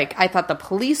knew, like, I thought the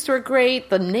police were great.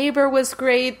 The neighbor was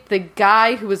great. The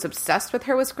guy who was obsessed with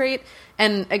her was great.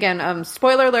 And again,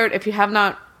 spoiler alert, if you have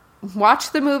not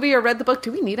watched the movie or read the book,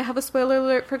 do we need to have a spoiler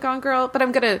alert for Gone Girl? But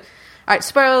I'm going to... All right,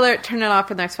 spoiler alert, turn it off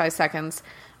for the next 5 seconds.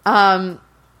 The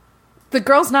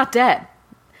girl's not dead.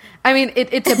 I mean,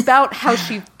 it's about how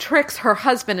she tricks her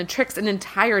husband and tricks an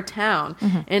entire town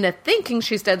into thinking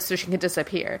she's dead so she can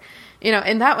disappear. You know,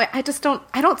 in that way, I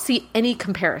don't see any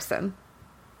comparison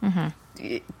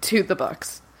to the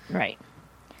books. Right.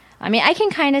 I mean, I can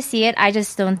kind of see it. I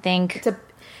just don't think...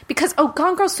 Because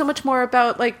Gone Girl's so much more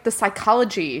about like the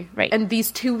psychology, right? And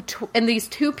these two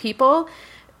people,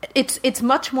 it's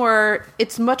much more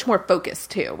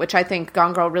focused too, which I think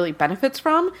Gone Girl really benefits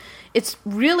from. It's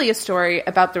really a story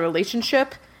about the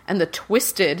relationship and the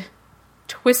twisted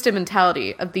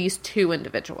mentality of these two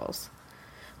individuals.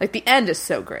 Like the end is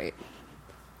so great.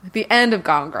 The end of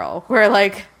Gone Girl, where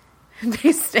like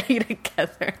they stay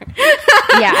together.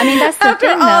 Yeah, I mean that's the After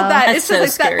thing. All though. that, That's it's so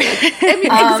just like scary. that. I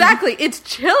mean, exactly. It's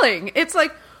chilling. It's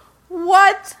like,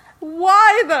 what?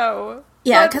 Why though?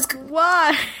 Yeah, But 'cause-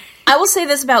 why? I will say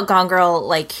this about Gone Girl,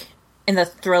 like, in the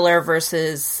thriller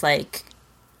versus, like,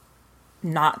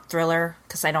 not thriller,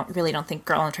 because I don't think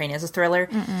Girl on the Train is a thriller.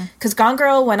 Because Gone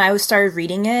Girl, when I started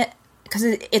reading it, because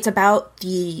it's about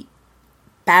the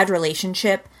bad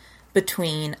relationship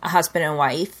between a husband and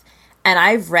wife, and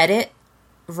I've read it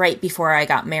right before I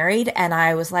got married, and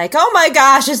I was like, oh my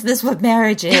gosh, is this what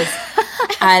marriage is?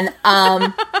 And,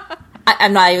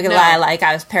 I'm not even gonna lie, like,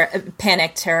 I was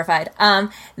panicked, terrified.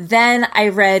 Then I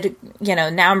read,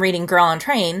 now I'm reading Girl on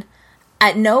Train.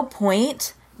 At no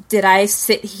point did I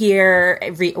sit here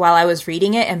while I was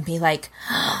reading it and be like,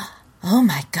 oh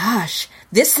my gosh,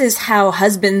 this is how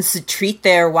husbands treat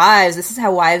their wives. This is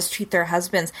how wives treat their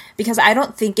husbands. Because I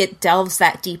don't think it delves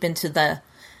that deep into the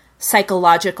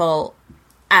psychological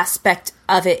aspect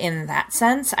of it in that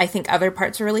sense. I think other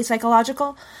parts are really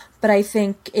psychological. But I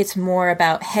think it's more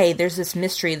about, hey, there's this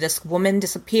mystery. This woman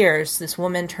disappears. This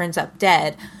woman turns up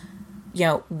dead.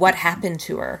 What happened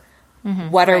to her?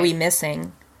 What are we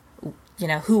missing?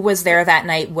 Who was there that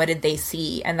night? What did they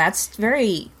see? And that's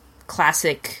very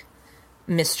classic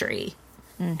mystery.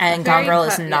 And Gone Girl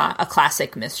is not a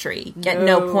classic mystery. At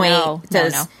no point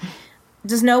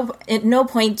does no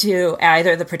point do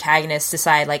either the protagonists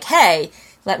decide, like, hey,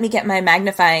 let me get my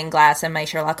magnifying glass and my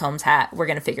Sherlock Holmes hat. We're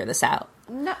going to figure this out.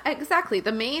 No, exactly.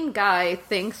 The main guy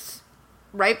thinks,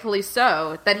 rightfully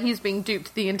so, that he's being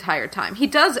duped the entire time. He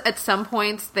does at some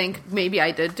points think, maybe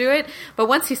I did do it, but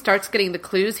once he starts getting the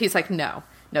clues, he's like, no,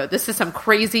 this is some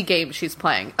crazy game she's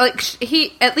playing. Like,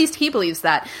 at least he believes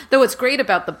that. Though what's great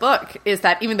about the book is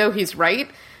that even though he's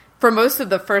right, for most of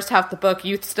the first half of the book,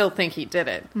 you still think he did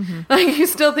it. Like, you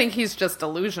still think he's just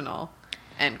delusional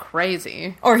and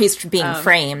crazy. Or he's being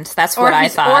framed. That's what I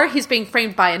thought. Or he's being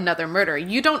framed by another murderer.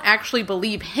 You don't actually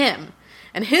believe him.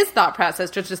 And his thought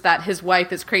process just is that his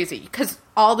wife is crazy. Because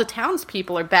all the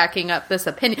townspeople are backing up this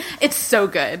opinion. It's so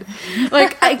good.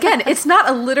 Like, again, it's not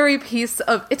a literary piece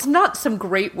of... It's not some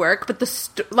great work, but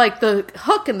the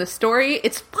hook in the story,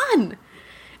 it's fun.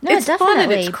 No, it's definitely. fun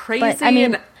and it's crazy. But, I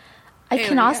mean, I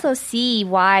can yeah. also see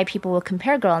why people will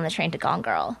compare Girl on the Train to Gone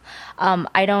Girl.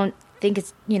 I don't think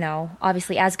it's,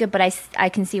 obviously as good, but I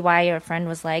can see why your friend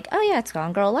was like, oh yeah, it's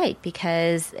Gone Girl light,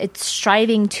 because it's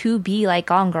striving to be like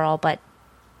Gone Girl, but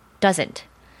doesn't.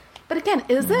 But again,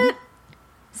 is it?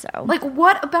 So, Like,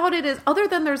 what about it is, other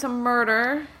than there's a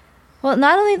murder? well,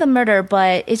 not only the murder,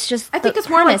 but it's just I think the it's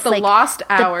more like premise, the lost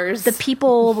hours. the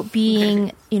people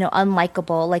being,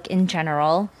 unlikable, like in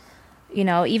general.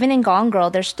 Even in Gone Girl,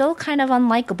 they're still kind of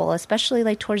unlikable, especially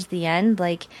like towards the end.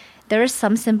 Like, there is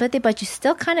some sympathy, but you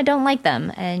still kind of don't like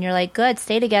them. And you're like, good,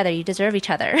 stay together. You deserve each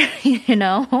other,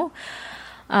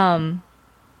 And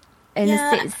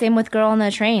same with Girl on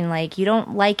the Train. Like, you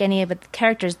don't like any of the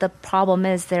characters. The problem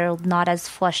is they're not as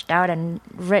fleshed out and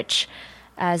rich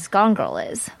as Gone Girl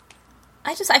is.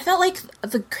 I felt like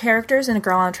the characters in A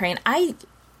Girl on a Train, I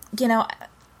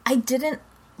didn't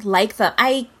like them.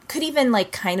 I could even,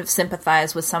 like, kind of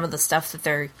sympathize with some of the stuff that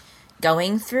they're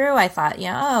going through. I thought,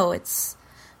 it's...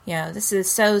 this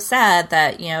is so sad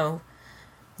that,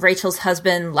 Rachel's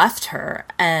husband left her,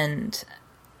 and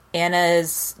Anna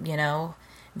is,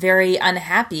 very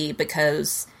unhappy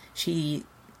because she,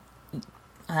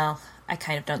 well, I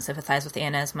kind of don't sympathize with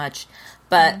Anna as much,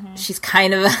 but she's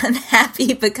kind of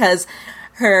unhappy because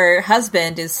her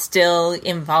husband is still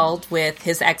involved with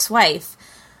his ex-wife.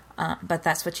 But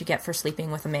that's what you get for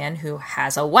sleeping with a man who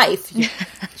has a wife.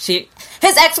 His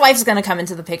ex-wife is going to come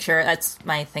into the picture. That's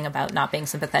my thing about not being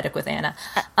sympathetic with Anna.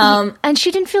 And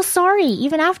she didn't feel sorry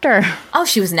even after. Oh,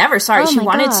 she was never sorry. Oh, She my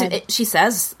wanted God. to. She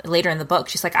says later in the book,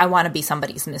 she's like, "I want to be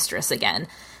somebody's mistress again."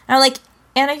 And I'm like,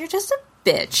 Anna, you're just a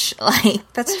bitch.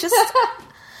 Like, that's just.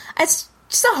 It's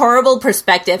just a horrible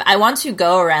perspective. I want to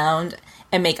go around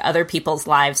and make other people's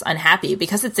lives unhappy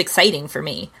because it's exciting for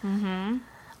me.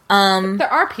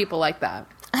 There are people like that.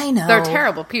 I know. They're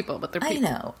terrible people, but they're people. I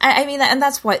know. I mean, and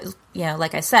that's what,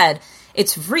 like I said,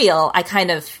 it's real. I kind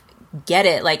of get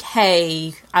it. Like,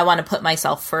 hey, I want to put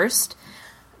myself first,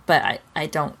 but I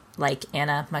don't like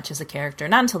Anna much as a character.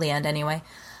 Not until the end, anyway.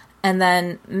 And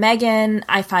then Megan,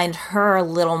 I find her a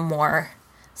little more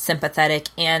sympathetic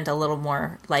and a little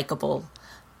more likable.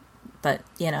 But,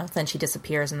 then she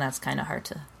disappears, and that's kind of hard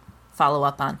to follow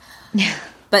up on. Yeah.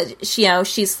 But,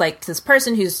 she's like this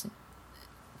person who's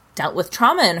dealt with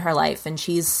trauma in her life, and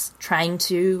she's trying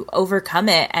to overcome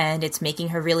it, and it's making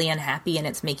her really unhappy, and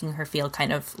it's making her feel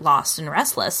kind of lost and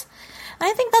restless. And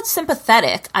I think that's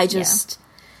sympathetic. I just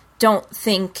don't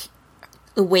think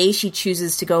the way she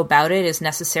chooses to go about it is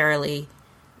necessarily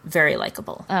very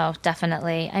likable. Oh,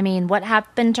 definitely. I mean, what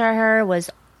happened to her was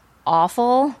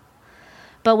awful,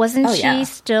 but wasn't she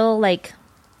still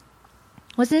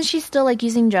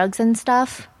using drugs and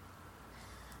stuff?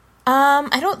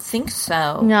 I don't think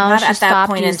so. No, not she at that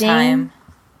stopped point using? in time.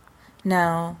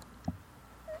 No.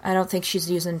 I don't think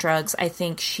she's using drugs. I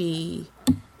think she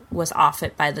was off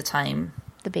it by the time.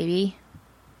 The baby?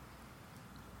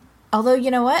 Although,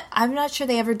 you know what? I'm not sure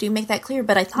they ever do make that clear,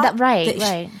 but I thought...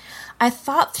 Right. I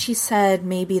thought she said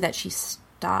maybe that she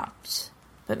stopped.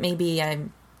 But maybe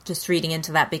I'm just reading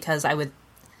into that because I would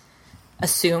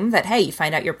assume that, hey, you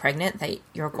find out you're pregnant, that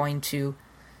you're going to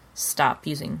stop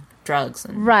using drugs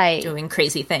and doing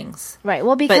crazy things. Right.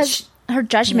 Well, because her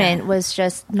judgment was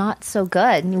just not so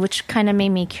good, which kind of made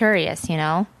me curious,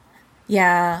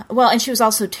 Yeah. Well, and she was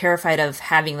also terrified of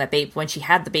having that baby. When she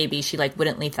had the baby, she,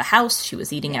 wouldn't leave the house. She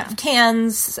was eating out of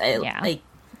cans.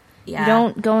 You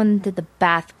don't go into the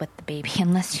bath with the baby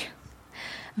unless you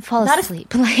fall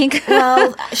asleep.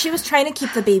 Well, she was trying to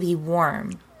keep the baby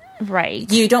warm.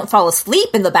 Right. You don't fall asleep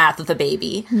in the bath with the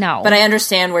baby. No. But I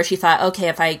understand where she thought, okay,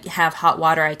 if I have hot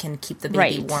water, I can keep the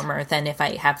baby warmer than if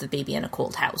I have the baby in a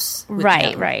cold house.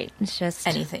 Right. It's just...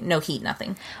 anything. No heat,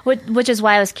 nothing. Which is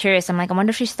why I was curious. I'm like, I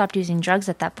wonder if she stopped using drugs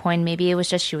at that point. Maybe it was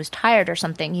just she was tired or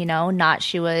something, not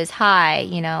she was high,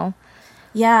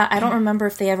 Yeah, I don't remember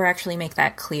if they ever actually make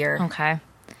that clear. Okay.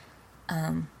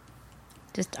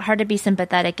 Just hard to be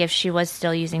sympathetic if she was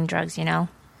still using drugs,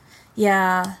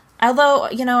 Yeah. Although,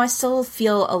 I still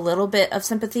feel a little bit of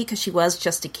sympathy because she was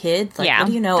just a kid. What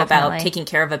do you know about taking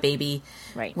care of a baby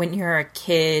when you're a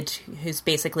kid who's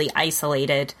basically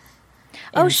isolated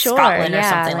in Scotland or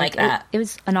something like that? It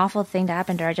was an awful thing to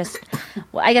happen to her.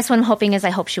 I guess what I'm hoping is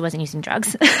I hope she wasn't using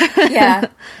drugs. Yeah.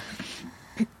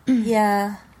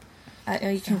 Yeah.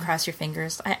 You can cross your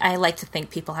fingers. I like to think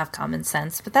people have common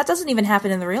sense, but that doesn't even happen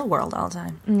in the real world all the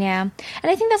time. Yeah. And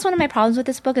I think that's one of my problems with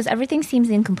this book is everything seems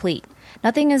incomplete.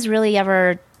 Nothing is really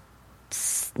ever,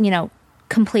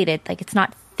 completed. It's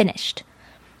not finished.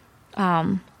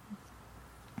 That's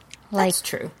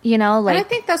true. And I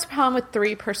think that's the problem with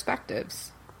 3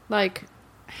 perspectives.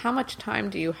 How much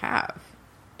time do you have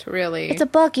to really... It's a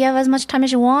book. You have as much time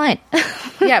as you want.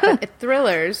 Yeah, but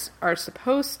thrillers are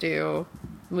supposed to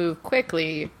move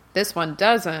quickly. This one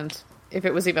doesn't. If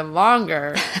it was even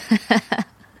longer,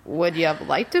 would you have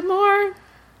liked it more?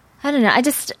 I don't know. I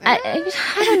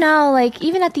don't know.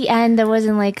 Even at the end, there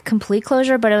wasn't complete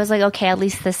closure, but it was okay, at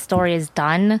least this story is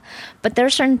done. But there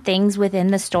are certain things within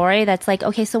the story that's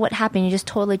okay, so what happened? You just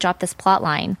totally dropped this plot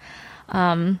line.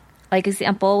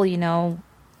 Example,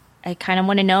 I kind of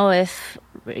want to know if,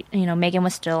 Megan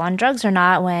was still on drugs or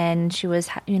not when she was,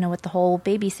 with the whole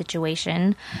baby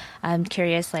situation. I'm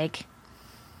curious,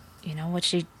 was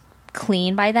she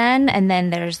clean by then? And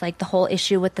then there's the whole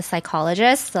issue with the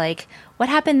psychologist. What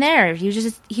happened there?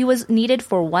 He was needed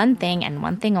for one thing and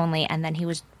one thing only, and then he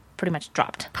was pretty much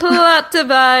dropped. Plot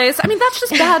device. I mean, that's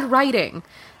just bad writing.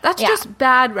 That's just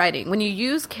bad writing when you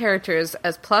use characters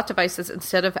as plot devices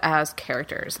instead of as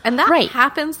characters. And that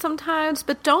happens sometimes,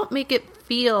 but don't make it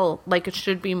feel like it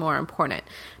should be more important.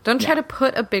 Don't try to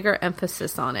put a bigger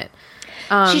emphasis on it.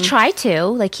 She tried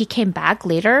to. He came back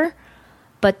later,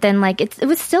 but then, it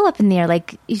was still up in the air. I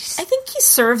think he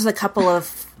serves a couple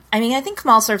of... I think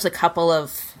Kamal serves a couple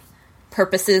of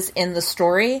purposes in the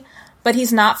story, but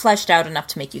he's not fleshed out enough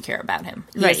to make you care about him.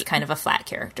 He's kind of a flat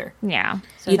character. Yeah.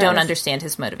 So you don't understand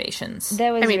his motivations.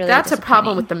 That's a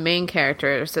problem with the main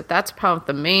characters. If that's a problem with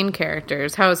the main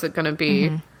characters, how is it going to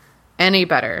be any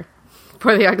better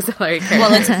for the auxiliary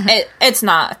characters? Well, it's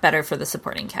not better for the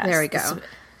supporting cast. There we go.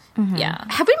 Yeah.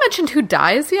 Have we mentioned who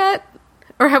dies yet?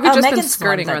 Or have we just Megan's been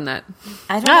skirting around that?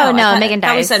 I don't know. No, Megan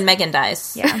dies. We said Megan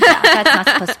dies. Yeah, that's not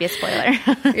supposed to be a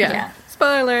spoiler. Yeah.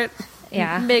 Spoiler alert.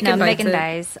 Yeah. Megan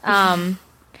dies.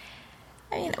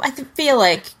 I mean, I feel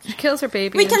like she kills her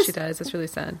baby and she dies. It's really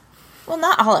sad. Well,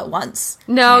 not all at once.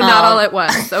 No, not all at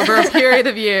once. Over a period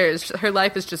of years, her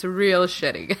life is just real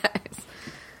shitty, guys.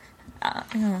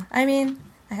 I mean,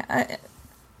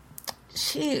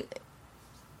 she's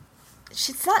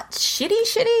not shitty.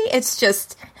 It's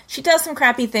just she does some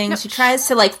crappy things. No, she tries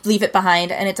to like leave it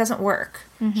behind, and it doesn't work.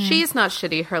 Mm-hmm. She's not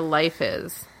shitty. Her life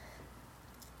is.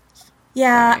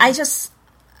 Yeah,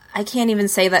 I can't even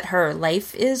say that her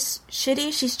life is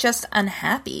shitty. She's just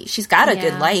unhappy. She's got a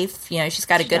good life. You know, she's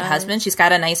got a good husband. She's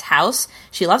got a nice house.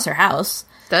 She loves her house.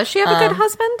 Does she have a good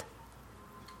husband?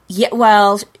 Yeah,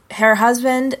 well, her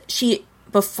husband,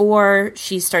 before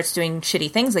she starts doing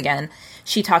shitty things again,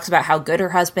 she talks about how good her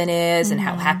husband is and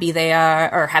how happy they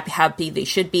are, or happy they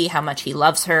should be, how much he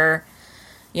loves her,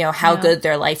 you know, how good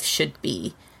their life should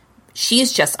be.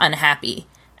 She's just unhappy.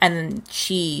 And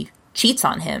she cheats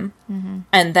on him. Mm-hmm.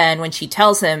 And then when she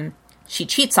tells him she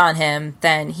cheats on him,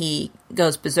 then he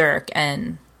goes berserk,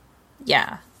 and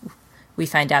we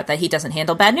find out that he doesn't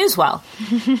handle bad news well.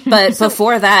 But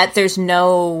before that, there's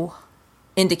no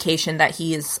indication that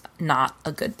he is not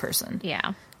a good person.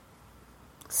 Yeah.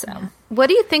 So, what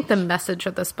do you think the message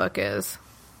of this book is?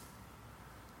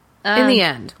 In the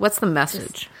end, what's the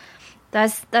message?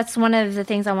 That's one of the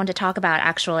things I want to talk about,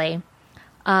 actually.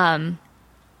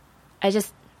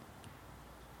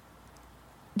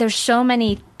 There's so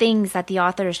many things that the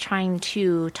author is trying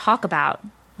to talk about.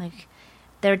 Like,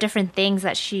 there are different things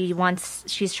that she's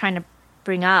trying to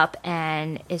bring up,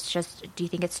 and it's just, do you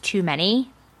think it's too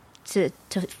many to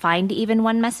find even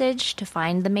one message, to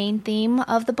find the main theme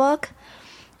of the book?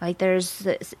 Like, there's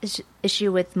this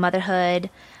issue with motherhood.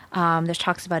 There's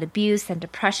talks about abuse and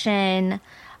depression,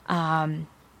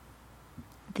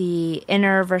 the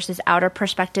inner versus outer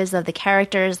perspectives of the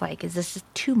characters. Like, is this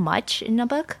too much in a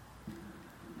book?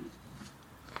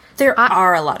 There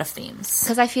are a lot of themes.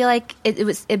 Because I feel like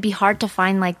it'd be hard to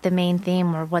find like the main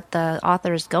theme or what the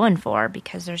author is going for,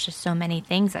 because there's just so many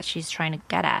things that she's trying to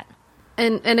get at.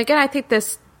 And again, I think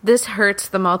this hurts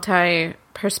the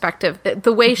multi-perspective.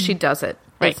 The way she does it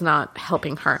is not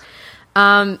helping her.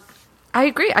 I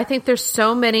agree. I think there's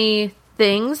so many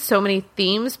things, so many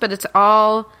themes, but it's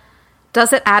all,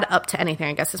 does it add up to anything,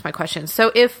 I guess is my question.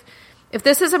 So if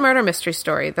this is a murder mystery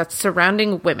story that's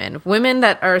surrounding women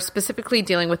that are specifically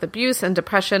dealing with abuse and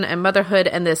depression and motherhood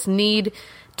and this need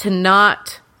to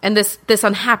not, and this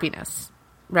unhappiness,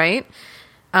 right?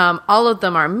 All of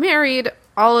them are married,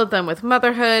 all of them with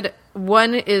motherhood,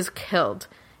 one is killed.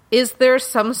 Is there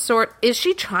some sort, is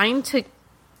she trying to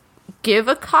give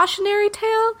a cautionary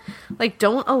tale? Like,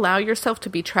 don't allow yourself to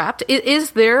be trapped?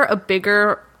 Is there a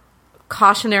bigger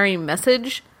cautionary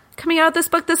message coming out of this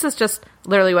book? This is just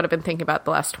literally what I've been thinking about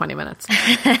the last 20 minutes.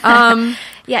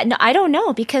 Yeah, no, I don't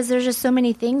know, because there's just so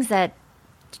many things that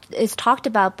is talked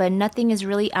about, but nothing is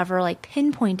really ever like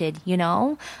pinpointed, you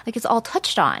know? Like, it's all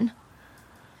touched on.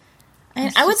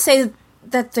 And I would say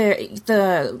that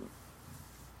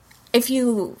if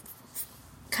you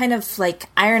kind of like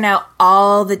iron out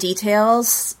all the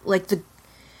details, like the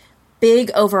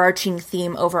big overarching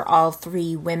theme over all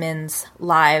three women's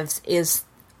lives is,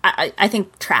 I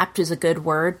think trapped is a good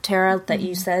word, Tara, that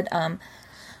you said.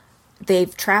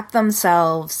 They've trapped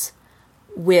themselves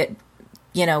with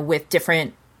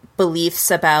different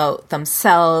beliefs about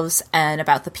themselves and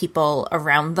about the people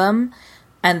around them.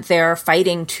 And they're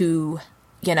fighting to,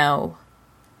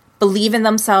 believe in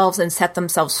themselves and set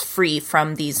themselves free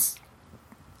from these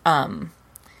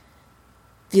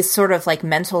sort of like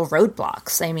mental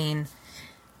roadblocks. I mean,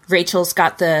 Rachel's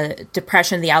got the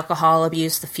depression, the alcohol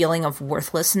abuse, the feeling of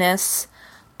worthlessness.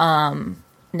 Now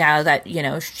that,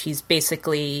 she's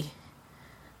basically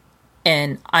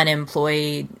an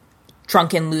unemployed,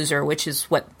 drunken loser, which is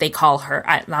what they call her.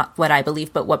 Not what I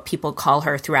believe, but what people call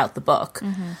her throughout the book.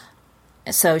 Mm-hmm.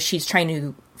 So she's trying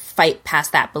to fight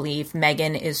past that belief.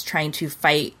 Megan is trying to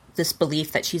fight this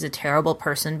belief that she's a terrible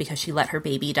person because she let her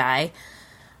baby die.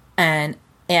 And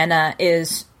Anna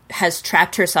has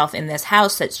trapped herself in this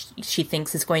house that she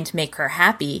thinks is going to make her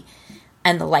happy,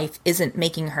 and the life isn't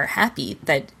making her happy.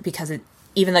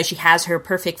 Even though she has her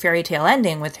perfect fairy tale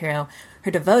ending with her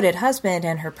devoted husband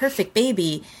and her perfect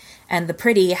baby and the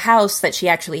pretty house that she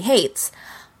actually hates,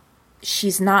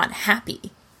 she's not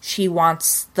happy. She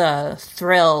wants the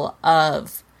thrill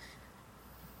of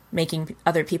making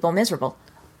other people miserable.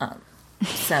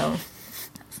 So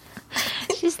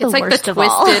she's the it's like worst the of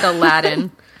all. Twisted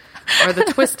Aladdin. Or the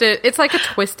twisted, it's like a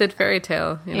twisted fairy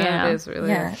tale. Yeah. It is really.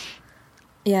 Yeah.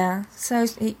 Yeah. So,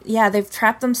 yeah, they've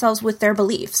trapped themselves with their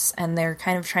beliefs, and they're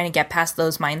kind of trying to get past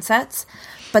those mindsets.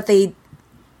 But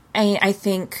I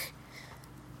think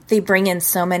they bring in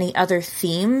so many other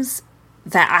themes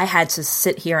that I had to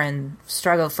sit here and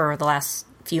struggle for the last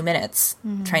few minutes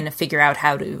trying to figure out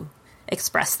how to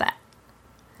express that.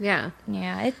 Yeah.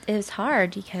 Yeah, it is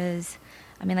hard because,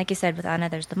 I mean, like you said, with Anna,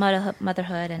 there's the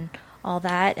motherhood and all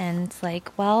that, and it's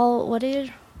like, well, what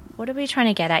are we trying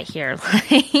to get at here?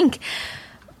 Like,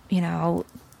 you know,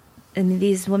 I mean,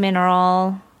 these women are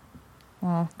all,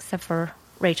 well, except for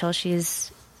Rachel,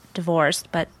 she's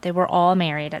divorced, but they were all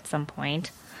married at some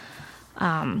point.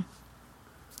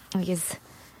 Because,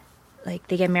 like,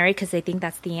 they get married because they think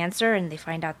that's the answer, and they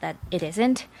find out that it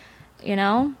isn't, you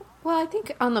know? Well, I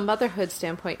think on the motherhood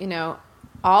standpoint, you know,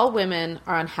 all women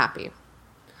are unhappy.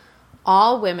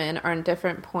 All women are in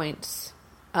different points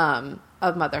of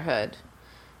motherhood.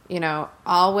 You know,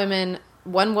 all women,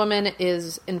 one woman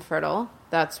is infertile.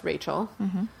 That's Rachel.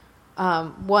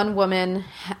 One woman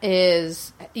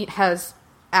has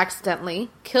accidentally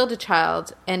killed a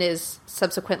child and is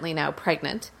subsequently now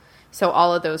pregnant. So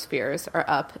all of those fears are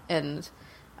up, and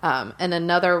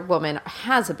another woman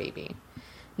has a baby.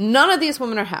 None of these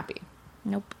women are happy.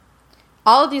 Nope.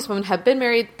 All of these women have been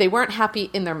married. They weren't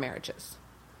happy in their marriages.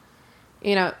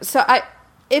 You know, so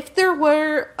if there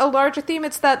were a larger theme,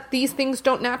 it's that these things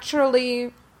don't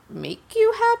naturally make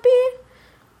you happy.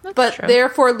 But true.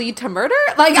 Therefore lead to murder?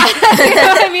 Like, you know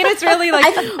what I mean? It's really,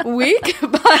 like, weak,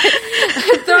 but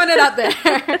I'm throwing it out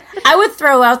there. I would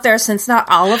throw out there, since not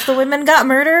all of the women got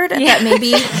murdered, that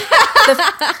maybe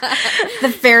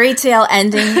the fairy tale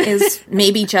ending is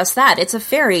maybe just that. It's a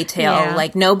fairy tale. Yeah.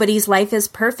 Like, nobody's life is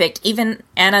perfect. Even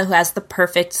Anna, who has the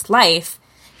perfect life,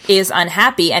 is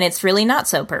unhappy, and it's really not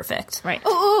so perfect. Right.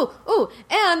 Oh,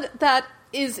 and that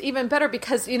is even better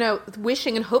because, you know,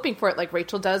 wishing and hoping for it like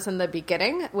Rachel does in the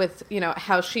beginning with, you know,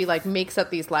 how she, like, makes up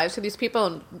these lives for these people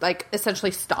and, like,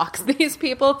 essentially stalks these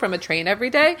people from a train every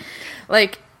day.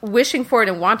 Like, wishing for it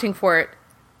and wanting for it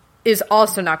is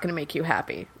also not going to make you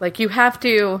happy. Like, you have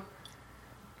to,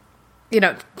 you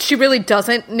know, she really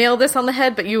doesn't nail this on the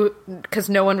head, but because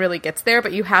no one really gets there,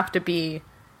 but you have to be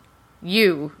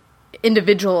you,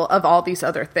 individual of all these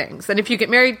other things. And if you get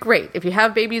married, great. If you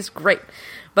have babies, great.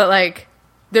 But, like,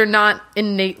 they're not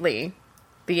innately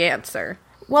the answer.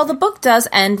 Well, the book does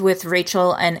end with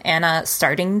Rachel and Anna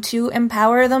starting to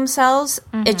empower themselves.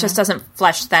 It just doesn't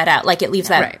flesh that out. Like, it leaves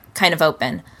that kind of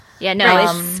open. Yeah, no,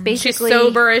 it's basically... She's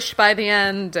soberish by the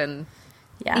end, and...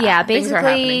 Yeah, things are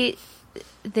basically,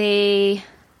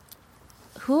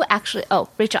 Rachel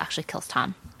actually kills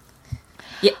Tom.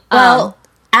 Yeah, well,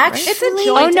 actually... It's a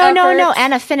joint No, effort.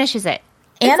 Anna finishes it.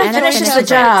 Anna finishes the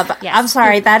job. Yes. I'm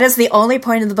sorry, that is the only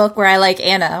point in the book where I like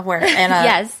Anna, where Anna...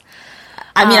 Yes.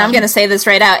 I mean, I'm going to say this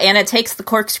right out. Anna takes the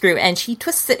corkscrew and she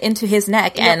twists it into his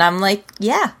neck, and I'm like,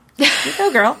 yeah, you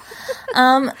go, girl.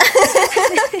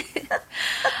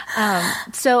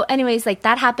 So anyways, like,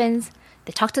 that happens.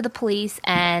 They talk to the police,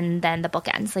 and then the book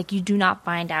ends. Like, you do not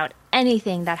find out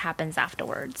anything that happens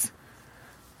afterwards.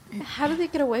 How do they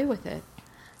get away with it?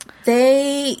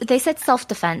 They said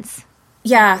self-defense.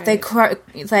 Yeah,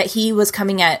 that he was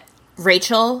coming at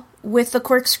Rachel with the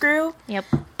corkscrew. Yep.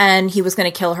 And he was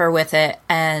going to kill her with it,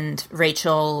 and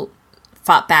Rachel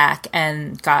fought back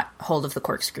and got hold of the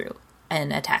corkscrew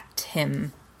and attacked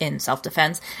him in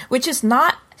self-defense, which is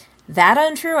not that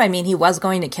untrue. I mean, he was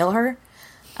going to kill her.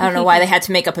 I don't know why they had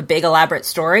to make up a big elaborate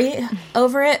story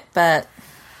over it, but...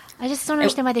 I just don't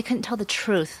understand why they couldn't tell the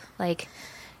truth. Like...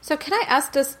 So can I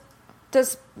ask,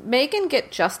 does Megan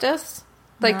get justice?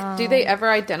 Like, do they ever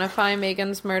identify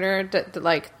Megan's murder?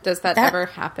 Does that ever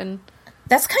happen?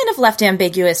 That's kind of left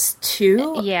ambiguous,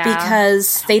 too. Yeah.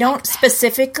 Because they don't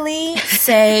specifically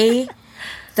say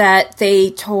that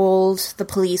they told the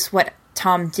police what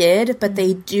Tom did, but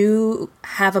they do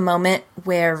have a moment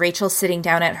where Rachel's sitting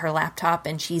down at her laptop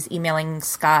and she's emailing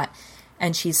Scott,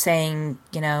 and she's saying,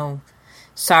 you know,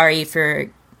 sorry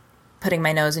for putting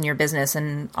my nose in your business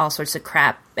and all sorts of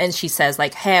crap. And she says,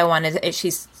 like, hey, she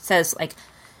says, like,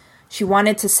 she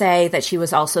wanted to say that she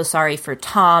was also sorry for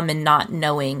Tom and not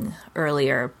knowing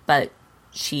earlier, but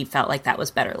she felt like that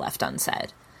was better left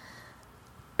unsaid.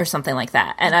 Or something like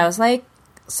that. And I was like,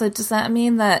 so does that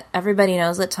mean that everybody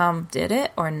knows that Tom did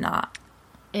it or not?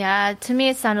 Yeah, to me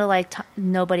it sounded like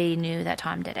nobody knew that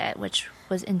Tom did it, which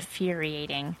was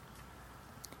infuriating.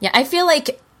 Yeah, I feel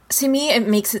like, to me, it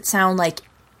makes it sound like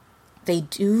they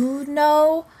do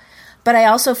know, but I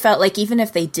also felt like even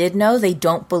if they did know, they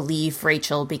don't believe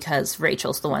Rachel because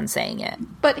Rachel's the one saying it.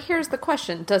 But here's the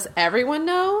question. Does everyone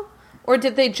know? Or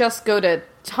did they just go to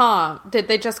Tom? Did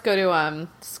they just go to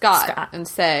Scott and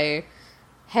say,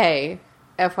 hey,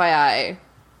 FYI,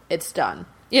 it's done?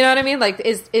 You know what I mean? Like,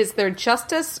 is there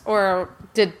justice, or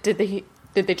did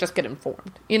they just get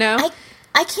informed? You know?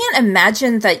 I can't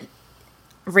imagine that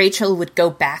Rachel would go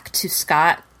back to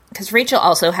Scott, because Rachel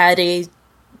also had a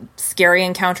scary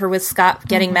encounter with Scott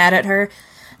getting mad at her.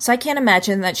 So I can't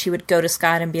imagine that she would go to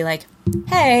Scott and be like,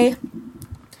 hey,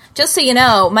 just so you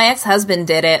know, my ex-husband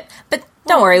did it, but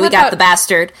don't worry, we got the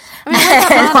bastard. I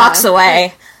mean, and walks away.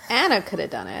 Like, Anna could have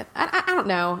done it. I don't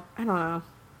know.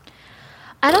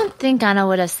 I don't think Anna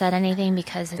would have said anything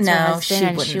because it's her husband,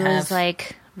 and she was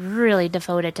like really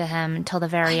devoted to him until the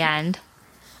very end.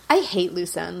 I hate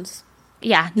loose ends.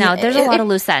 Yeah, no, there's a lot of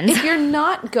loose ends. If you're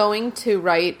not going to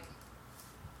write...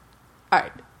 All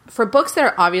right, for books that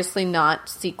are obviously not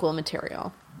sequel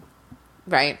material,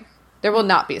 right? There will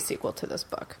not be a sequel to this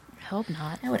book. I hope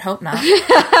not. I would hope not.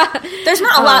 There's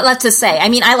not a lot left to say. I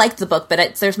mean, I liked the book,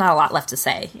 but there's not a lot left to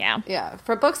say. Yeah. Yeah,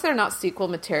 for books that are not sequel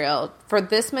material, for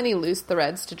this many loose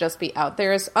threads to just be out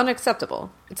there is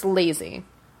unacceptable. It's lazy.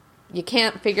 You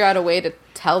can't figure out a way to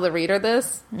tell the reader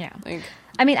this. Yeah. Like,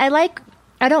 I mean,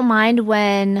 I don't mind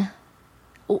when,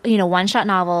 one-shot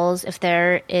novels, if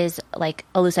there is, like,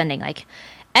 a loose ending, like,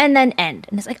 and then end.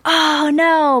 And it's like, oh,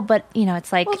 no. But,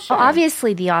 it's like, sure.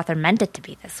 obviously the author meant it to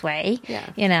be this way.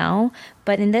 Yeah.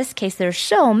 But in this case, there's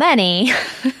so many.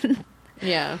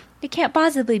 Yeah. It can't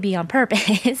possibly be on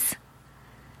purpose.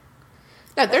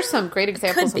 No, there's some great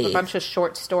examples of a bunch of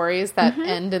short stories that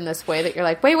end in this way that you're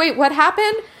like, wait, what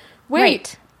happened? Wait,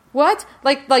 right. What?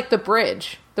 Like The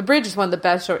Bridge. The Bridge is one of the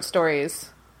best short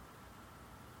stories.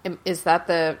 Is that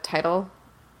the title?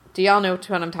 Do y'all know what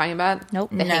I'm talking about?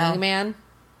 Nope. The Hanging Man?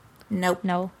 Nope.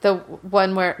 No. The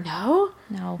one where... No?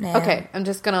 No. Okay, I'm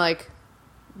just gonna,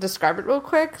 describe it real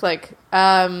quick.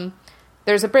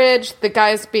 There's a bridge, the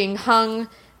guy's being hung,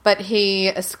 but he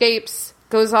escapes,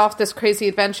 goes off this crazy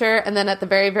adventure, and then at the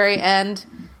very, very end,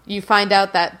 you find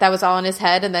out that was all in his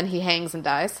head, and then he hangs and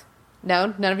dies.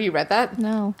 No? None of you read that?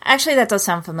 No. Actually, that does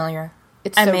sound familiar.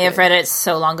 I may have read it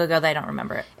so long ago that I don't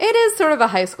remember it. It is sort of a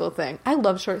high school thing. I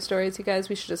love short stories, you guys.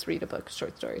 We should just read a book of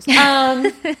short stories.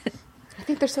 I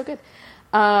think they're so good.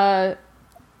 But,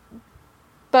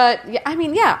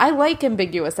 I like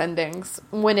ambiguous endings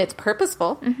when it's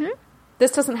purposeful. Mm-hmm. This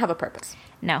doesn't have a purpose.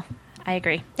 No, I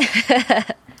agree.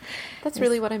 That's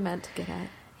really what I meant to get at.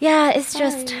 Yeah, it's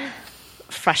just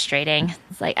frustrating.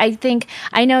 It's like,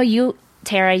 I know you...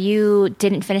 Tara, you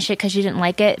didn't finish it because you didn't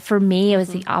like it. For me, it was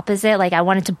the opposite. Like, I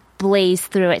wanted to blaze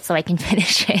through it so I can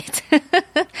finish it.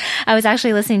 I was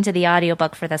actually listening to the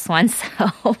audiobook for this one,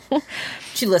 so...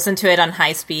 Did you listen to it on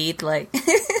high speed?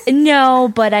 No,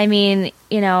 but I mean,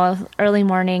 early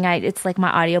morning, it's like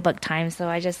my audiobook time, so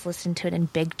I just listened to it in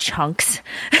big chunks.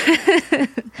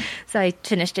 So I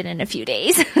finished it in a few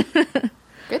days.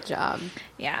 Good job.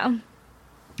 Yeah.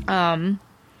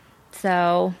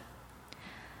 So...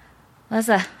 That was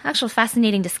an actual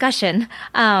fascinating discussion.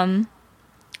 Can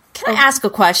I ask a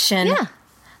question?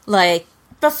 Yeah.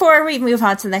 Before we move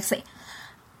on to the next thing,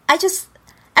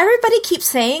 everybody keeps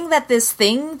saying that this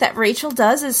thing that Rachel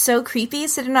does is so creepy,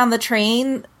 sitting on the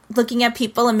train, looking at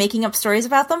people and making up stories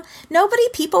about them. Nobody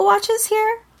people watches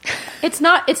here? It's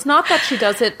not that she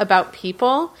does it about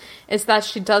people. It's that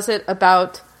she does it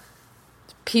about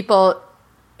people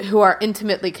who are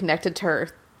intimately connected to her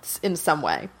in some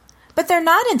way. But they're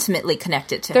not intimately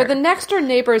connected to her. They're the next door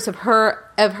neighbors of her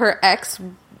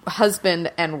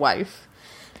ex-husband and wife.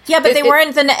 Yeah, but they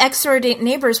weren't the next door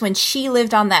neighbors when she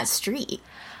lived on that street.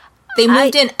 They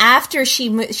moved in after she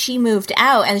moved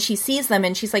out, and she sees them,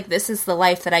 and she's like, this is the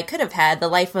life that I could have had, the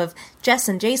life of Jess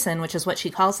and Jason, which is what she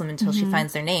calls them until she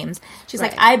finds their names. She's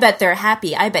like, I bet they're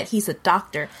happy. I bet he's a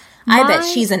doctor. I bet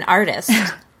she's an artist.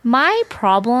 My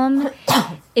problem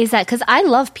is that, because I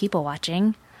love people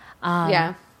watching.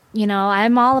 Yeah.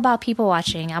 I'm all about people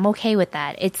watching. I'm okay with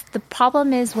that. The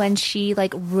problem is when she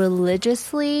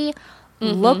religiously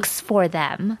looks for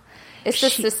them. It's the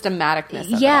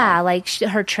systematicness of it all.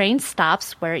 Her train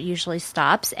stops where it usually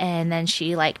stops, and then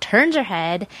she turns her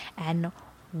head and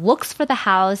looks for the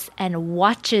house and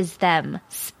watches them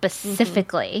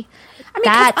specifically. I mean,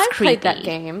 I've played that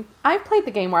game. I've played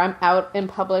the game where I'm out in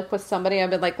public with somebody.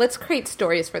 I've been like, let's create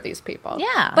stories for these people.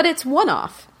 Yeah. But it's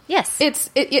one-off. Yes.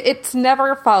 It's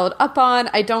never followed up on.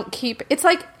 I don't keep... It's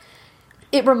like...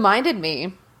 It reminded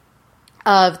me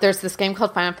of... There's this game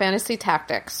called Final Fantasy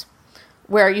Tactics,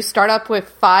 where you start up with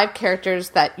 5 characters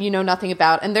that you know nothing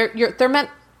about, and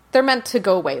they're meant to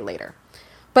go away later.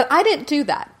 But I didn't do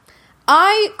that.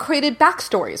 I created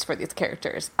backstories for these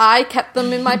characters. I kept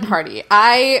them in my party.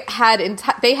 They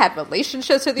had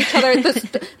relationships with each other.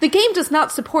 The game does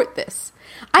not support this.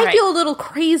 I feel a little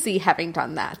crazy having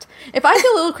done that. If I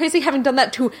feel a little crazy having done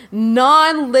that to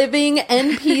non-living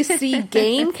NPC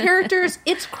game characters,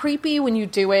 it's creepy when you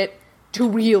do it to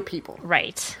real people.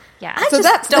 Right. Yeah. I So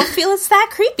just don't feel it's that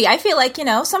creepy. I feel like,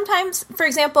 sometimes, for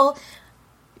example,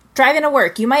 driving to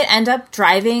work, you might end up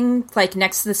driving like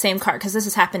next to the same car, because this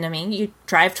has happened to me. You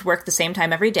drive to work the same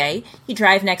time every day. You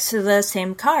drive next to the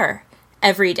same car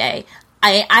every day.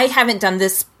 I haven't done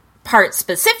this part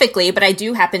specifically, but I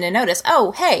do happen to notice,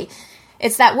 oh, hey,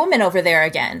 it's that woman over there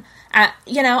again. I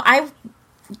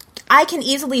can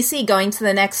easily see going to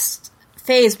the next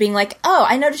phase being like, oh,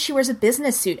 I noticed she wears a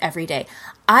business suit every day.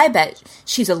 I bet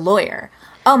she's a lawyer.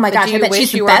 Oh my gosh, I bet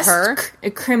she's the best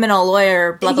criminal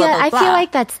lawyer, blah, blah, blah, blah. I feel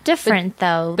like that's different,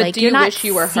 though. But like, do you're you not wish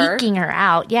you were her? seeking her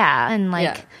out. Yeah, and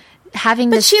having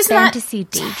this she's fantasy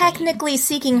not daydream. technically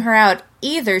seeking her out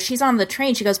either. She's on the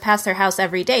train. She goes past their house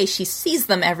every day. She sees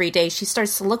them every day. She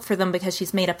starts to look for them because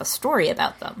she's made up a story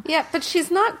about them. Yeah, but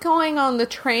she's not going on the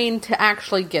train to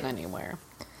actually get anywhere.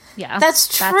 Yeah, That's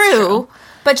true.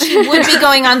 But she would be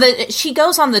going on she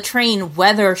goes on the train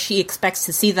whether she expects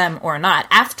to see them or not.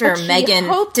 After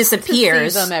Megan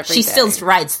disappears, she still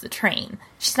rides the train.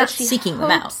 She's not seeking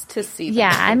them out. To see them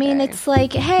Yeah, I mean, it's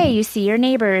like, hey, you see your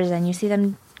neighbors and you see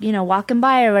them, walking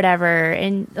by or whatever.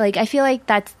 And, I feel like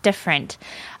that's different.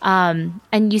 And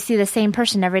you see the same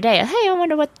person every day. Hey, I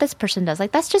wonder what this person does.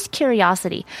 That's just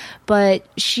curiosity. But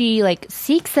she,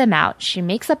 seeks them out. She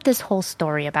makes up this whole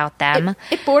story about them.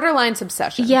 It borderlines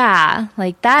obsession. Yeah,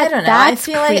 that. I don't know. That's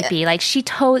I feel creepy.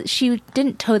 She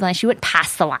didn't toe the line. She went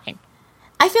past the line.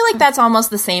 I feel like that's almost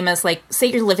the same as, say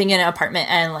you're living in an apartment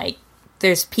and,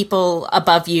 there's people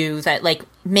above you that,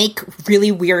 make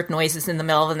really weird noises in the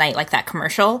middle of the night, like that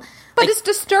commercial. But it's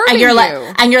disturbing and you're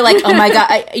like, oh my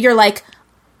God, you're like,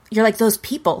 those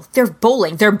people, they're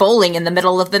bowling in the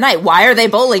middle of the night. Why are they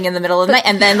bowling in the middle of the night?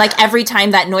 And then, every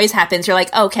time that noise happens, you're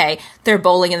like, okay, they're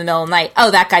bowling in the middle of the night. Oh,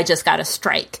 that guy just got a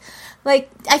strike. I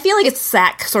feel like it's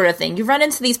that sort of thing. You run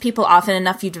into these people often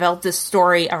enough, you develop this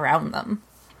story around them.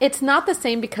 It's not the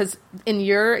same because, in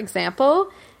your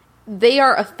example, they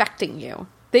are affecting you.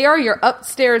 They are your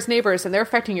upstairs neighbors, and they're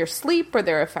affecting your sleep, or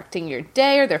they're affecting your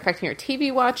day, or they're affecting your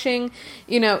TV watching.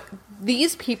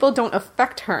 These people don't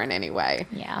affect her in any way.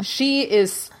 Yeah. She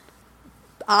is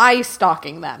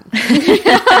eye-stalking them.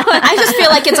 I just feel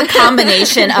like it's a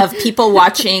combination of people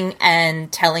watching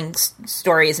and telling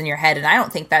stories in your head, and I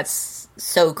don't think that's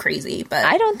so crazy. But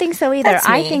I don't think so either.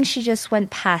 I think she just went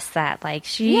past that.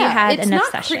 She had an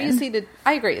obsession.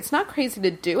 I agree. It's not crazy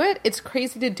to do it. It's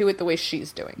crazy to do it the way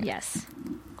she's doing it. Yes.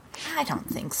 I don't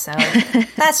think so.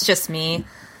 That's just me.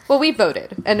 Well, we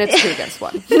voted, and it's 2 against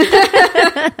 1.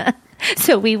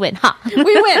 So we win, huh? We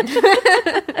win.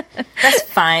 That's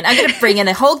fine. I'm going to bring in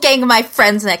a whole gang of my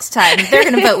friends next time. They're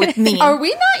going to vote with me. Are we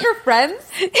not your friends?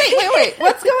 Wait.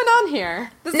 What's going on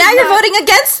here? Now you're voting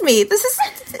against me. This is...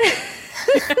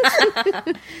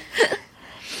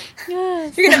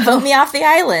 You're going to vote me off the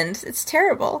island. It's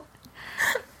terrible.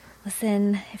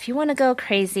 Listen, if you want to go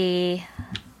crazy,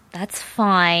 that's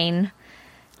fine.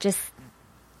 Just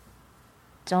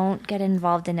don't get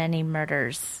involved in any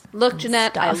murders. Look,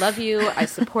 Jeanette, I love you. I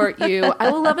support you. I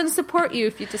will love and support you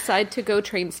if you decide to go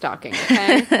train stalking,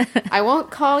 okay? I won't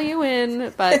call you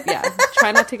in, but yeah,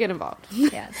 try not to get involved.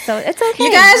 Yeah, so it's okay.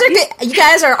 You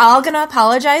guys are all going to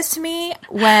apologize to me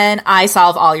when I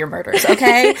solve all your murders,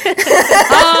 okay?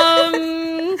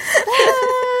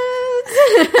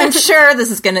 I'm sure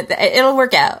this is it'll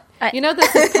work out.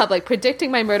 This is public.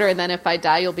 Predicting my murder, and then if I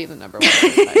die, you'll be the number 1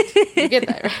 suspect. You get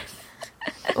that, right?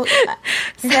 Well,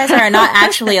 you guys are not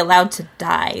actually allowed to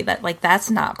die. That's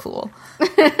not cool.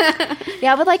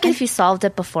 Yeah, I would like it if you solved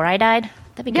it before I died.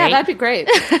 That'd be great. Yeah, that'd be great.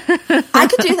 I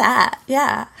could do that.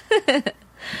 Yeah.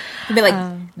 You'd be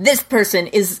like, this person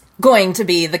is going to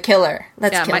be the killer.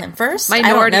 Let's kill him first. Minority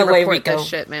I don't know where report we go. this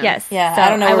shit, man. Yes. Yeah, so I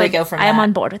don't know where we go from that. I am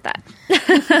on board with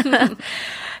that.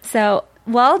 So,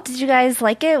 well, did you guys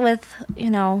like it with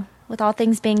all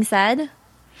things being said?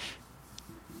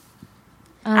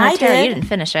 I Tara, did. You didn't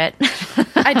finish it.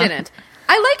 I didn't.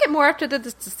 I like it more after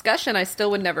this discussion. I still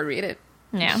would never read it.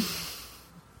 Yeah.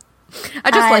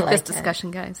 I just like this discussion,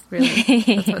 guys. Really.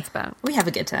 That's what it's about. We have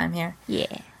a good time here.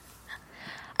 Yeah.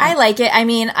 I like it. I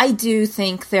mean, I do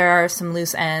think there are some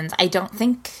loose ends. I don't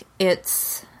think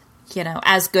it's,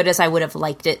 as good as I would have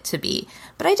liked it to be.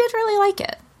 But I did really like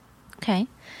it. Okay.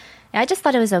 Yeah, I just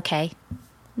thought it was okay.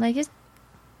 It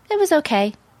was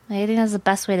okay. I think that's the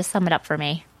best way to sum it up for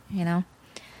me,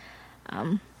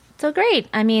 So great.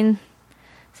 I mean,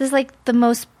 this is the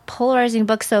most polarizing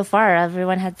book so far.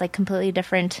 Everyone has completely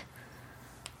different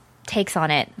takes on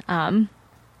it.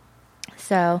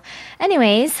 So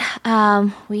anyways,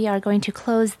 we are going to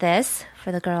close this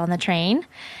for The Girl on the Train.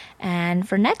 And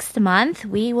for next month,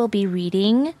 we will be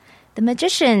reading The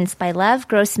Magicians by Lev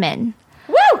Grossman.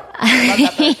 Woo! I love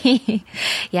that book.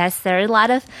 Yes, there are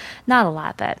not a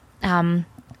lot, but some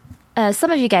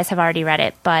of you guys have already read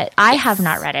it, but I have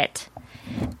not read it.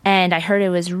 And I heard it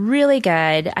was really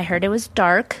good. I heard it was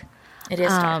dark. It is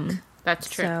dark. That's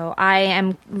true. So I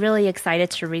am really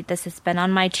excited to read this. It's been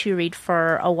on my to-read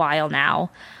for a while now.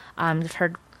 I've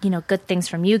heard, good things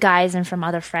from you guys and from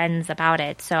other friends about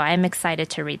it. So I'm excited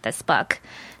to read this book.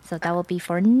 So that will be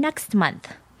for next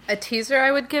month. A teaser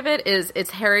I would give it is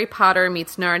it's Harry Potter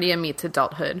meets Narnia meets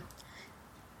adulthood.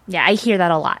 Yeah, I hear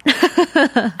that a lot.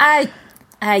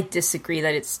 I disagree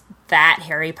that it's that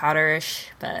Harry Potter-ish,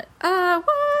 but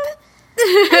What?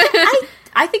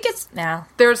 I think it's now.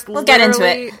 We'll get into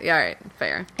it. Yeah, all right,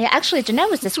 fair. Yeah, actually, Jeanette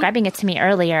was describing it to me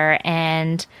earlier,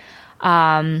 and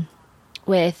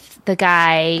with the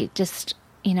guy just,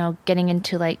 getting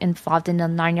into, involved in the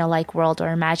Narnia-like world or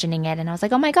imagining it, and I was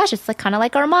like, oh my gosh, it's kind of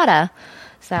like Armada.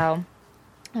 So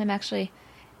I'm actually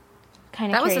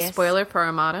kind of curious. That was a spoiler for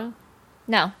Armada?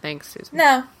 No. Thanks, Susan.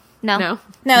 No. No.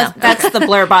 That's the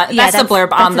blurb on, that's the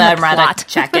blurb on the Armada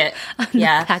jacket.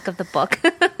 Yeah. The back of the book.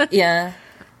 Yeah.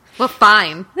 Well,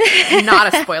 fine.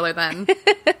 Not a spoiler then.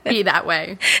 Be that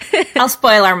way. I'll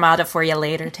spoil Armada for you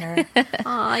later, Tara.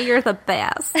 Aw, you're the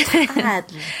best.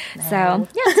 So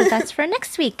that's for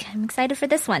next week. I'm excited for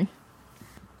this one.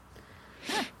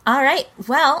 All right.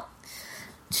 Well,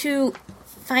 to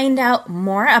find out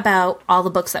more about all the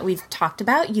books that we've talked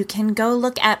about, you can go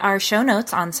look at our show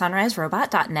notes on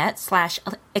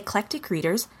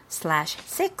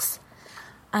sunriserobot.net/eclecticreaders/6.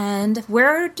 And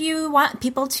where do you want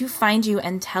people to find you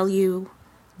and tell you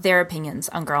their opinions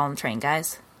on Girl on the Train,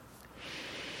 guys?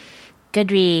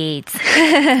 Goodreads.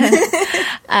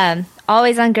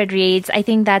 Always on Goodreads. I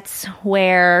think that's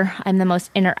where I'm the most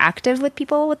interactive with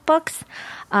people with books.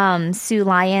 Sue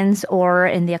Lyons or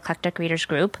in the Eclectic Readers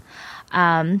group.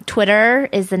 Twitter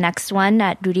is the next one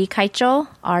at Ruri Kaicho,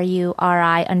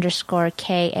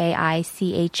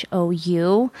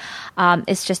 RURI_KAICHOU.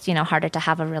 It's just, harder to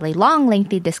have a really long,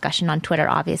 lengthy discussion on Twitter,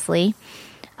 obviously.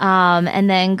 And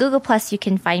then Google Plus, you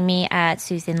can find me at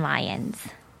Susan Lyons.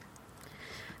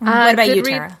 What about you,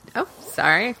 Tara? Oh,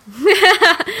 sorry.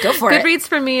 Go for it. Goodreads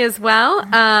for me as well,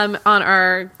 on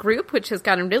our group, which has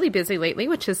gotten really busy lately,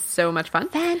 which is so much fun.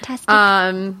 Fantastic.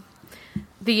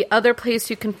 The other place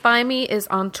you can find me is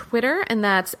on Twitter, and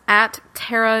that's at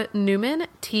Tara Newman,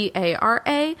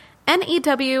 TaraNewman.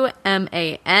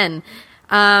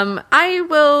 I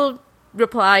will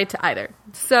reply to either.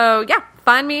 So, yeah,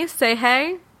 find me, say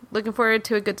hey. Looking forward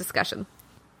to a good discussion.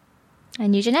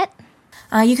 And you, Jeanette?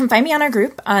 You can find me on our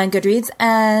group on Goodreads,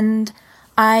 and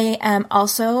I am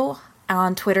also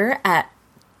on Twitter at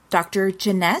Dr.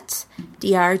 Jeanette,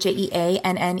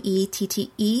 DrJeannette,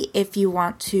 if you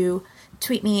want to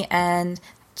tweet me and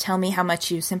tell me how much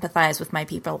you sympathize with my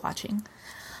people watching.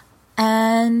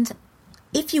 And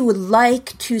if you would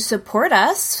like to support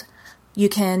us, you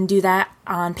can do that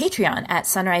on Patreon at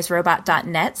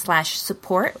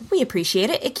sunriserobot.net/support. We appreciate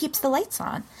it. It keeps the lights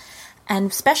on.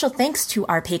 And special thanks to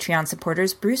our Patreon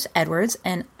supporters, Bruce Edwards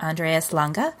and Andreas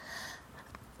Langa.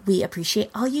 We appreciate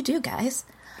all you do, guys.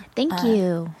 Thank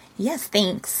you. Yes,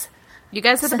 thanks. You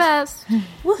guys are the best.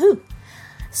 Woohoo!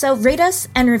 So rate us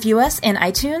and review us in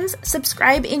iTunes.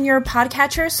 Subscribe in your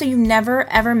podcatcher so you never,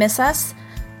 ever miss us.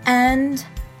 And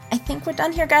I think we're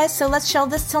done here, guys. So let's shelve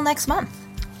this till next month.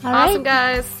 All Awesome, right.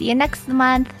 guys. See you next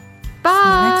month. Bye. See you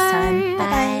next time.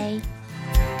 Bye-bye. Bye.